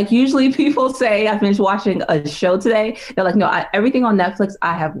 Like usually people say I finished watching a show today. They're like, no, everything on Netflix,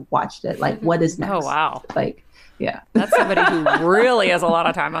 I have watched it. Like, what is next? Oh, wow. Like, yeah. That's somebody who really has a lot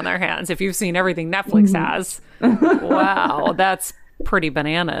of time on their hands. If you've seen everything Netflix has. Wow, that's pretty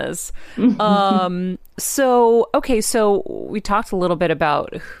bananas. So we talked a little bit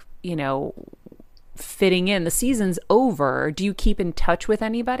about, fitting in. The season's over. Do you keep in touch with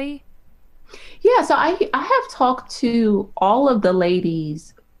anybody? Yeah, so I have talked to all of the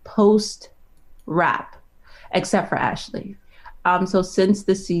ladies post wrap, except for Ashley. So since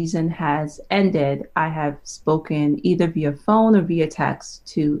the season has ended, I have spoken either via phone or via text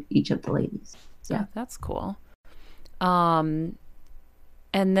to each of the ladies. Yeah, that's cool. And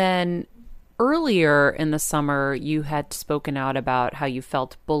then earlier in the summer, you had spoken out about how you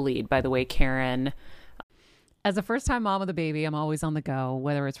felt bullied. By the way, Karen, as a first-time mom with a baby, I'm always on the go,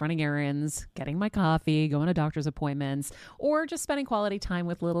 whether it's running errands, getting my coffee, going to doctor's appointments, or just spending quality time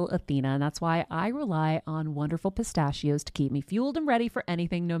with little Athena. And that's why I rely on Wonderful Pistachios to keep me fueled and ready for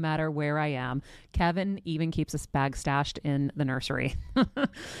anything, no matter where I am. Kevin even keeps a bag stashed in the nursery.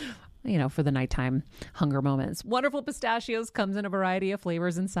 For the nighttime hunger moments. Wonderful Pistachios comes in a variety of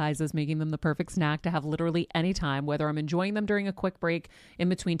flavors and sizes, making them the perfect snack to have literally any time, whether I'm enjoying them during a quick break in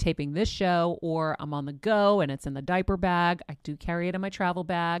between taping this show or I'm on the go and it's in the diaper bag. I do carry it in my travel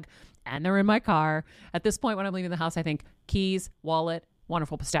bag and they're in my car. At this point, when I'm leaving the house, I think keys, wallet,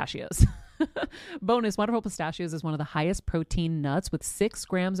 Wonderful Pistachios. Bonus, Wonderful Pistachios is one of the highest protein nuts with 6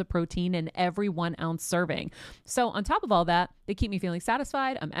 grams of protein in every 1 ounce serving. So on top of all that, they keep me feeling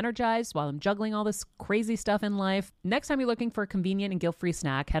satisfied. I'm energized while I'm juggling all this crazy stuff in life. Next time you're looking for a convenient and guilt-free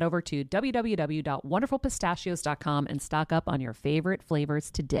snack, head over to www.wonderfulpistachios.com and stock up on your favorite flavors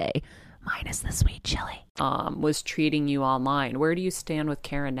today. Minus the sweet chili. Was treating you online. Where do you stand with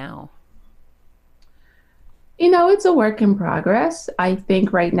Karen now? It's a work in progress. I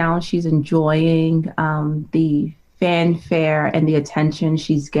think right now she's enjoying the fanfare and the attention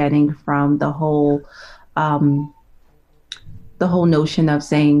she's getting from the whole notion of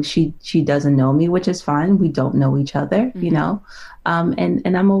saying she doesn't know me, which is fine. We don't know each other, and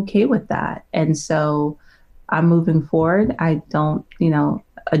I'm okay with that. And so I'm moving forward. I don't,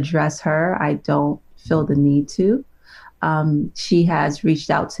 address her. I don't feel the need to. She has reached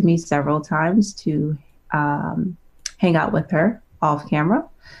out to me several times to hang out with her off camera.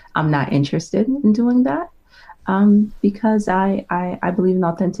 I'm not interested in doing that because I believe in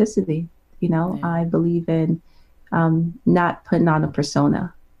authenticity. I believe in not putting on a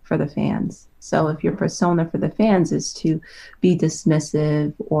persona for the fans. So if your persona for the fans is to be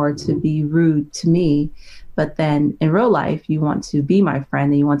dismissive or to be rude to me, but then in real life you want to be my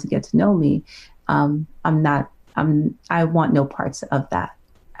friend and you want to get to know me, I want no parts of that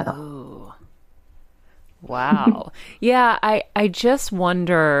at all. Ooh. Wow. Yeah, I just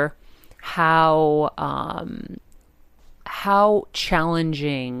wonder how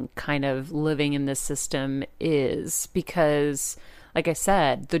challenging kind of living in this system is, because like I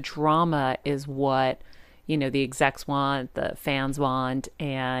said, the drama is what, the execs want, the fans want,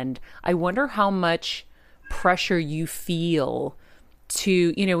 and I wonder how much pressure you feel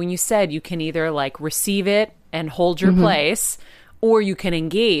to, when you said you can either like receive it and hold your place, or you can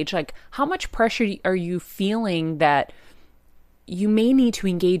engage, like how much pressure are you feeling that you may need to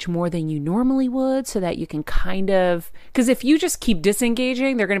engage more than you normally would so that you can kind of, because if you just keep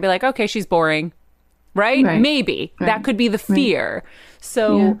disengaging, they're going to be like, okay, she's boring, right? Maybe that could be the fear.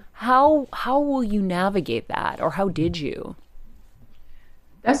 So how will you navigate that, or how did you?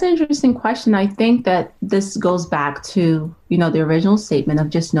 That's an interesting question. I think that this goes back to, the original statement of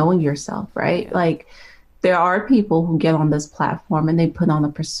just knowing yourself, right? Yeah. Like, there are people who get on this platform and they put on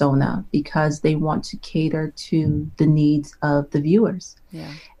a persona because they want to cater to the needs of the viewers.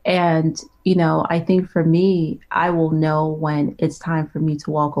 Yeah. And, I think for me, I will know when it's time for me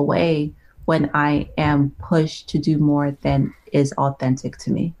to walk away when I am pushed to do more than is authentic to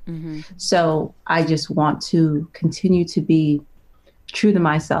me. So I just want to continue to be true to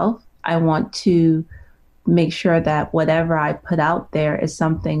myself. I want to make sure that whatever I put out there is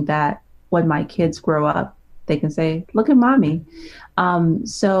something that when my kids grow up, they can say, look at mommy.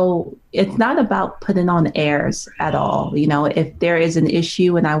 So it's not about putting on airs at all. If there is an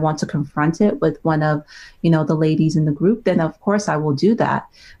issue and I want to confront it with one of, the ladies in the group, then of course I will do that.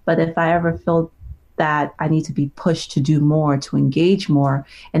 But if I ever feel that I need to be pushed to do more, to engage more,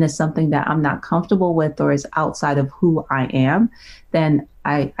 and it's something that I'm not comfortable with or is outside of who I am, then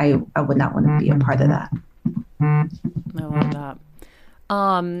I would not want to be a part of that. I love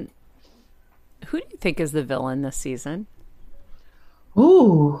that. Who do you think is the villain this season?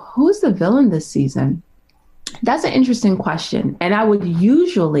 Ooh, who's the villain this season? That's an interesting question. And I would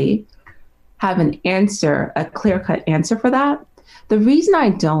usually have an answer, a clear-cut answer for that. The reason I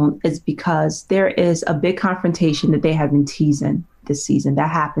don't is because there is a big confrontation that they have been teasing this season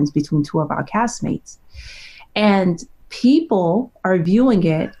that happens between two of our castmates. And people are viewing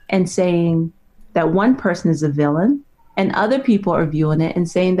it and saying that one person is a villain, and other people are viewing it and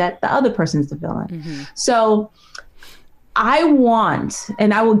saying that the other person is the villain. Mm-hmm. So I want,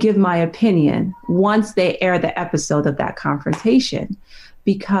 and I will give my opinion once they air the episode of that confrontation,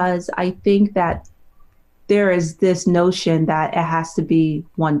 because I think that there is this notion that it has to be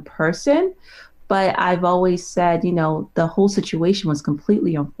one person. But I've always said, the whole situation was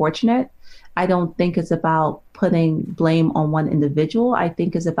completely unfortunate. I don't think it's about putting blame on one individual. I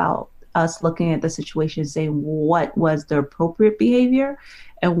think it's about us looking at the situation and saying what was the appropriate behavior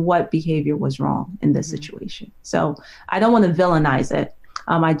and what behavior was wrong in this situation. So I don't want to villainize it.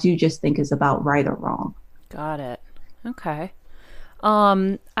 I do just think it's about right or wrong. Got it. Okay.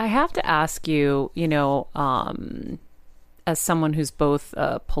 I have to ask you, as someone who's both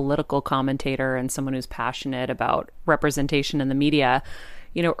a political commentator and someone who's passionate about representation in the media,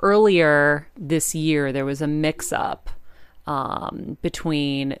 earlier this year, there was a mix-up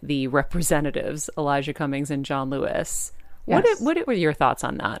between the representatives, Elijah Cummings and John Lewis. Yes. What were your thoughts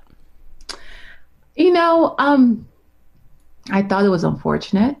on that? I thought it was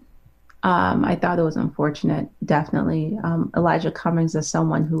unfortunate. Definitely. Elijah Cummings is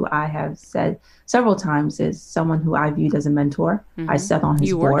someone who I have said several times is someone who I viewed as a mentor. Mm-hmm. I sat on his board.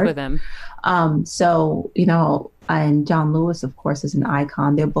 You worked with him. And John Lewis, of course, is an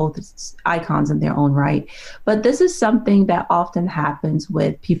icon. They're both icons in their own right. But this is something that often happens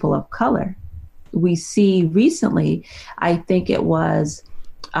with people of color. We see recently, I think it was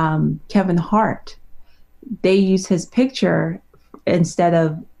Kevin Hart. They used his picture instead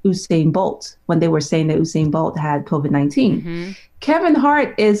of Usain Bolt when they were saying that Usain Bolt had COVID-19. Mm-hmm. Kevin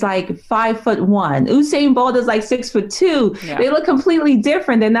Hart is like 5'1". Usain Bolt is like 6'2". Yeah. They look completely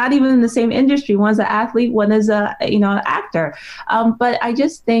different. They're not even in the same industry. One's an athlete, one is an actor. But I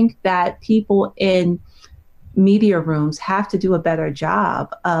just think that people in media rooms have to do a better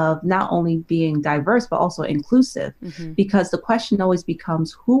job of not only being diverse, but also inclusive, because the question always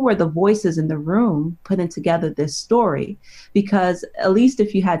becomes, who were the voices in the room putting together this story? Because at least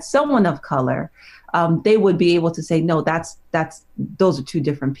if you had someone of color, they would be able to say, no, those are two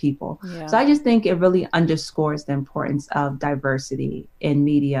different people. Yeah. So I just think it really underscores the importance of diversity in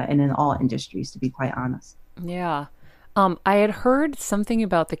media and in all industries, to be quite honest. Yeah. I had heard something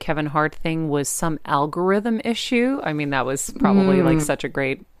about the Kevin Hart thing was some algorithm issue. I mean, that was probably like such a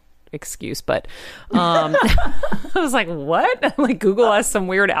great excuse, but I was like, what? Like Google has some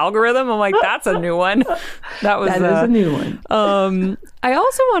weird algorithm. I'm like, that's a new one. That is a new one. I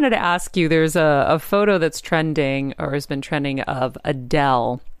also wanted to ask you, there's a photo that's trending or has been trending of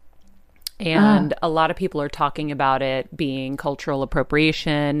Adele. And a lot of people are talking about it being cultural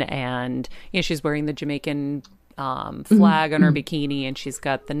appropriation, and she's wearing the Jamaican flag on her bikini, and she's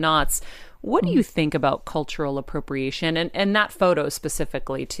got the knots. What do you think about cultural appropriation and that photo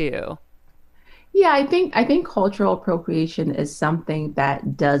specifically too? Yeah, I think cultural appropriation is something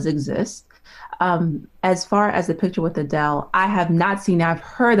that does exist. As far as the picture with Adele, I have not seen, I've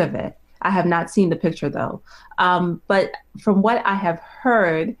heard of it. I have not seen the picture though. But from what I have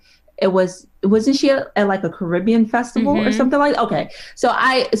heard, wasn't she at like a Caribbean festival or something like that? Okay.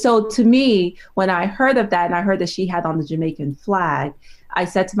 So to me, when I heard of that and I heard that she had on the Jamaican flag, I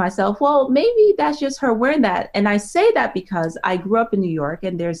said to myself, well, maybe that's just her wearing that. And I say that because I grew up in New York,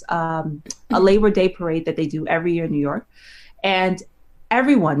 and there's a Labor Day parade that they do every year in New York. And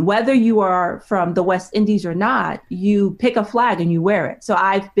everyone, whether you are from the West Indies or not, you pick a flag and you wear it. So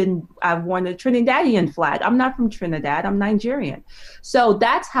I've worn the Trinidadian flag. I'm not from Trinidad, I'm Nigerian. So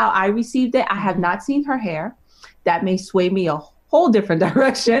that's how I received it. I have not seen her hair. That may sway me a whole different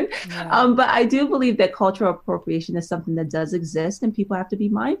direction. Yeah. But I do believe that cultural appropriation is something that does exist, and people have to be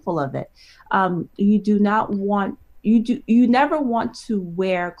mindful of it. You never want to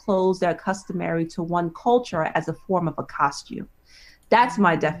wear clothes that are customary to one culture as a form of a costume. That's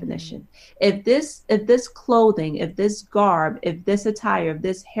my definition. If this clothing, if this garb, if this attire, if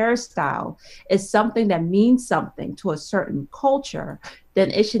this hairstyle is something that means something to a certain culture, then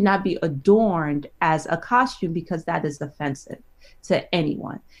it should not be adorned as a costume, because that is offensive. to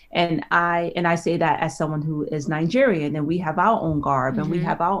anyone. And I say that as someone who is Nigerian, and we have our own garb and we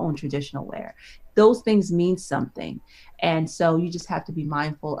have our own traditional wear. Those things mean something. And so you just have to be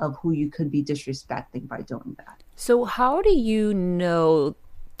mindful of who you could be disrespecting by doing that. So how do you know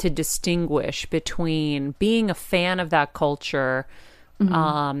to distinguish between being a fan of that culture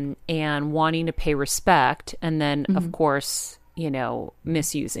and wanting to pay respect, and then, of course,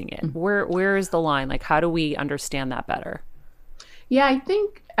 misusing it? Where is the line? Like, how do we understand that better? Yeah, I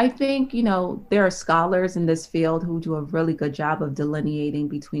think, there are scholars in this field who do a really good job of delineating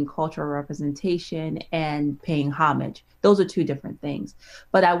between cultural representation and paying homage. Those are two different things.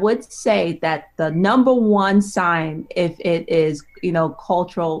 But I would say that the number one sign, if it is,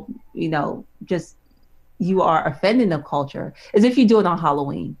 cultural, just you are offending the culture, is if you do it on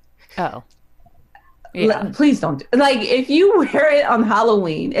Halloween. Oh. Yeah. Please don't. If you wear it on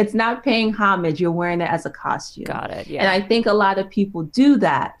Halloween, it's not paying homage. You're wearing it as a costume. Got it. Yeah. And I think a lot of people do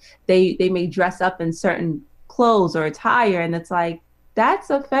that. They may dress up in certain clothes or attire, and it's like, that's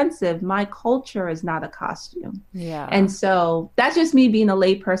offensive. My culture is not a costume. Yeah. And so that's just me being a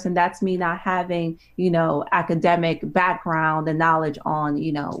layperson. That's me not having, academic background and knowledge on,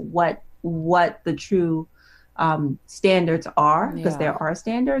 what the true standards are, because there are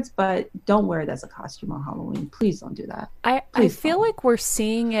standards, but don't wear it as a costume on Halloween. Please don't do that. I feel like we're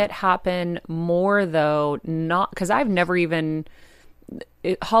seeing it happen more, though, not because I've never even...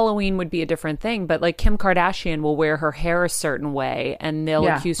 Halloween would be a different thing, but like Kim Kardashian will wear her hair a certain way and they'll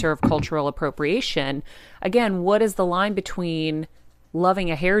accuse her of cultural appropriation. Again, what is the line between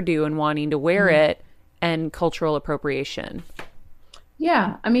loving a hairdo and wanting to wear it and cultural appropriation?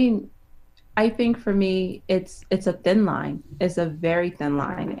 Yeah, I mean, I think for me, it's a thin line. It's a very thin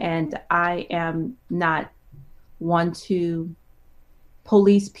line. And I am not one to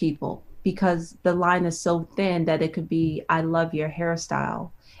police people, because the line is so thin that it could be, I love your hairstyle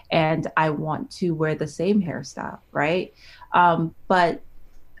and I want to wear the same hairstyle, right? But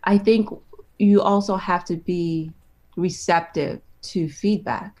I think you also have to be receptive to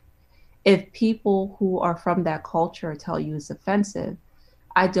feedback. If people who are from that culture tell you it's offensive,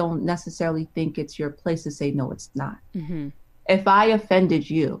 I don't necessarily think it's your place to say, no, it's not. If I offended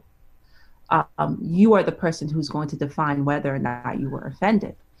you, you are the person who's going to define whether or not you were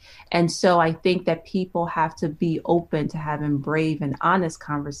offended. And so I think that people have to be open to having brave and honest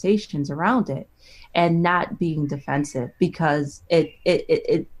conversations around it and not being defensive, because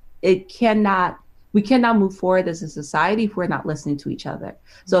we cannot move forward as a society if we're not listening to each other.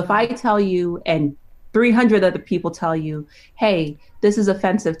 So if I tell you and 300 other people tell you, hey, this is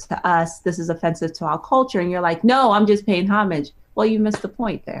offensive to us, this is offensive to our culture, and you're like, no, I'm just paying homage. Well, you missed the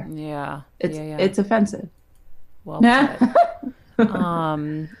point there. Yeah. It's offensive. Well said.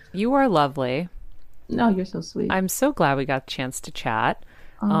 You are lovely. No, you're so sweet. I'm so glad we got a chance to chat.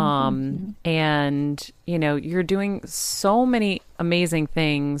 And you're doing so many amazing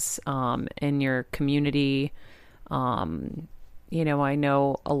things in your community. I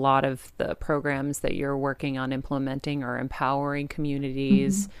know a lot of the programs that you're working on implementing are empowering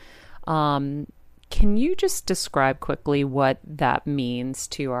communities. Can you just describe quickly what that means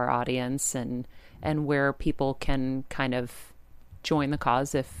to our audience and where people can kind of join the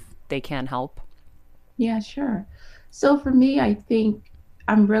cause if they can help? Yeah, sure. So for me, I think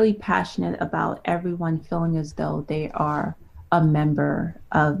I'm really passionate about everyone feeling as though they are a member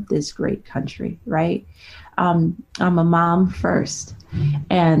of this great country, right? I'm a mom first.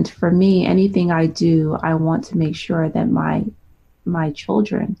 And for me, anything I do, I want to make sure that my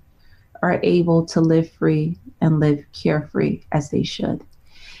children are able to live free and live carefree as they should.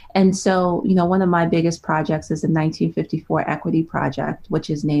 And so, one of my biggest projects is the 1954 Equity Project, which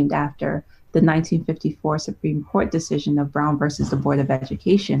is named after the 1954 Supreme Court decision of Brown versus the Board of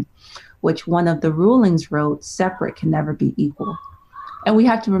Education, which one of the rulings wrote, separate can never be equal. And we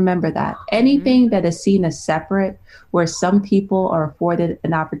have to remember that anything that is seen as separate, where some people are afforded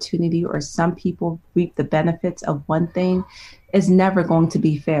an opportunity or some people reap the benefits of one thing, is never going to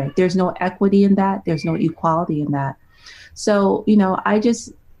be fair. There's no equity in that. There's no equality in that. So, I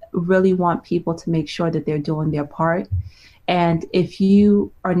just really want people to make sure that they're doing their part. And if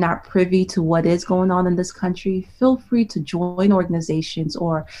you are not privy to what is going on in this country, feel free to join organizations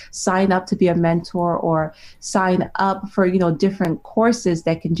or sign up to be a mentor or sign up for, different courses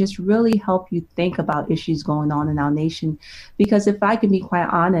that can just really help you think about issues going on in our nation. Because if I can be quite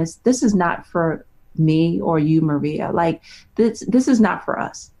honest, this is not for me or you, Maria. Like this is not for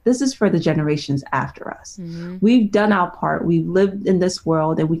us. This is for the generations after us. We've done our part. We've lived in this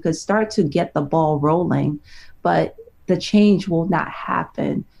world and we could start to get the ball rolling, but the change will not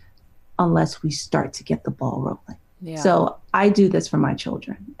happen unless we start to get the ball rolling. Yeah. So I do this for my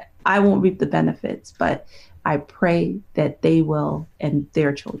children. I won't reap the benefits, but I pray that they will and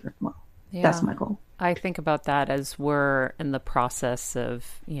their children will. Yeah. That's my goal. I think about that as we're in the process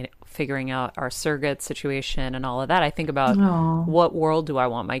of, figuring out our surrogate situation and all of that. I think about what world do I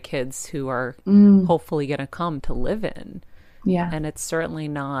want my kids who are hopefully going to come to live in? Yeah. And it's certainly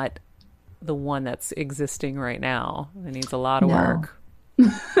not the one that's existing right now. It needs a lot of work.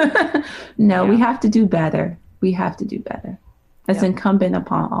 No, we have to do better. We have to do better. It's incumbent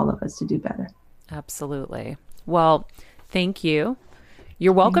upon all of us to do better. Absolutely. Well, thank you.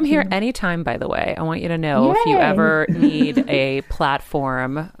 You're welcome here anytime, by the way. I want you to know if you ever need a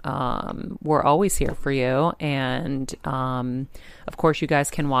platform, we're always here for you. And, of course, you guys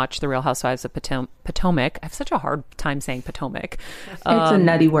can watch The Real Housewives of Potomac. I have such a hard time saying Potomac. It's a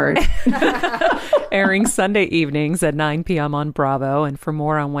nutty word. Airing Sunday evenings at 9 p.m. on Bravo. And for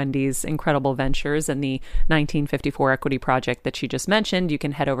more on Wendy's incredible ventures and the 1954 Equity Project that she just mentioned, you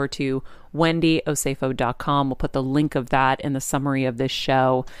can head over to wendyosefo.com. We'll put the link of that in the summary of this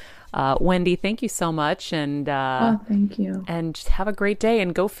show. Wendy, thank you so much. And thank you. And have a great day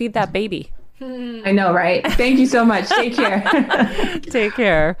and go feed that baby. I know, right? Thank you so much. Take care. Take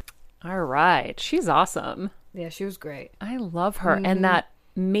care. All right. She's awesome. Yeah, she was great. I love her. Mm-hmm. And that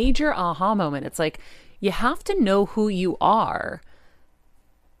major aha moment, it's like you have to know who you are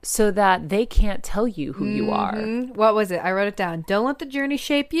so that they can't tell you who you are. What was it? I wrote it down. Don't let the journey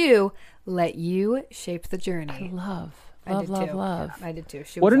shape you. Let you shape the journey. I love. I did too.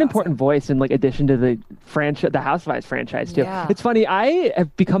 What an important voice in addition to the franchise, the Housewives franchise too. Yeah. It's funny. I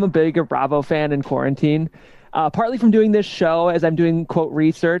have become a bigger Bravo fan in quarantine, partly from doing this show as I'm doing quote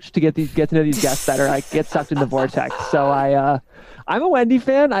research to get to know these guests better. I get sucked in the vortex. So I'm a Wendy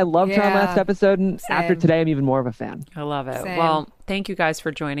fan. I loved her on last episode, and after today, I'm even more of a fan. I love it. Same. Well, thank you guys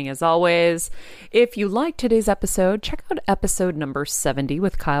for joining as always. If you liked today's episode, check out episode number 70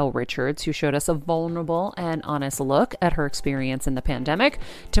 with Kyle Richards, who showed us a vulnerable and honest look at her experience in the pandemic.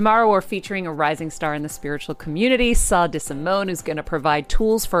 Tomorrow, we're featuring a rising star in the spiritual community, Saw DeSimone, who's going to provide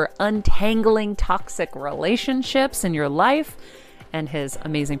tools for untangling toxic relationships in your life, and his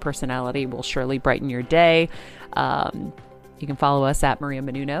amazing personality will surely brighten your day. You can follow us at Maria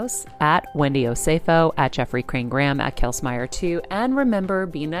Menounos, at Wendy Osefo, at Jeffrey Crane Graham, at Kels Meyer 2. And remember,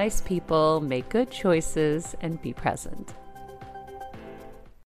 be nice people, make good choices, and be present.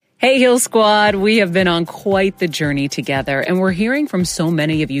 Hey, Heal Squad. We have been on quite the journey together, and we're hearing from so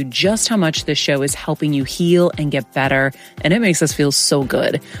many of you just how much this show is helping you heal and get better, and it makes us feel so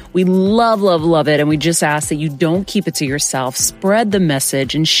good. We love, love, love it, and we just ask that you don't keep it to yourself. Spread the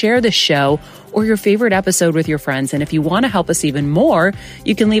message and share the show or your favorite episode with your friends. And if you want to help us even more,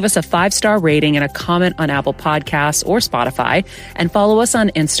 you can leave us a 5-star rating and a comment on Apple Podcasts or Spotify, and follow us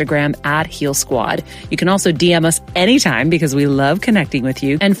on Instagram at Heal Squad. You can also DM us anytime because we love connecting with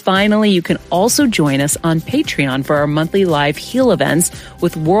you. And finally, you can also join us on Patreon for our monthly live heal events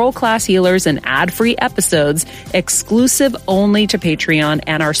with world-class healers and ad-free episodes exclusive only to Patreon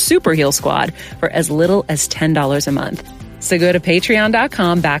and our Super Heal Squad for as little as $10 a month. So go to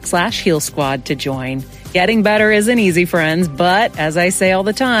patreon.com/Heal Squad to join. Getting better isn't easy, friends, but as I say all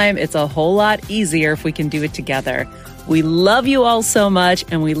the time, it's a whole lot easier if we can do it together. We love you all so much,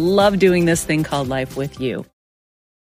 and we love doing this thing called life with you.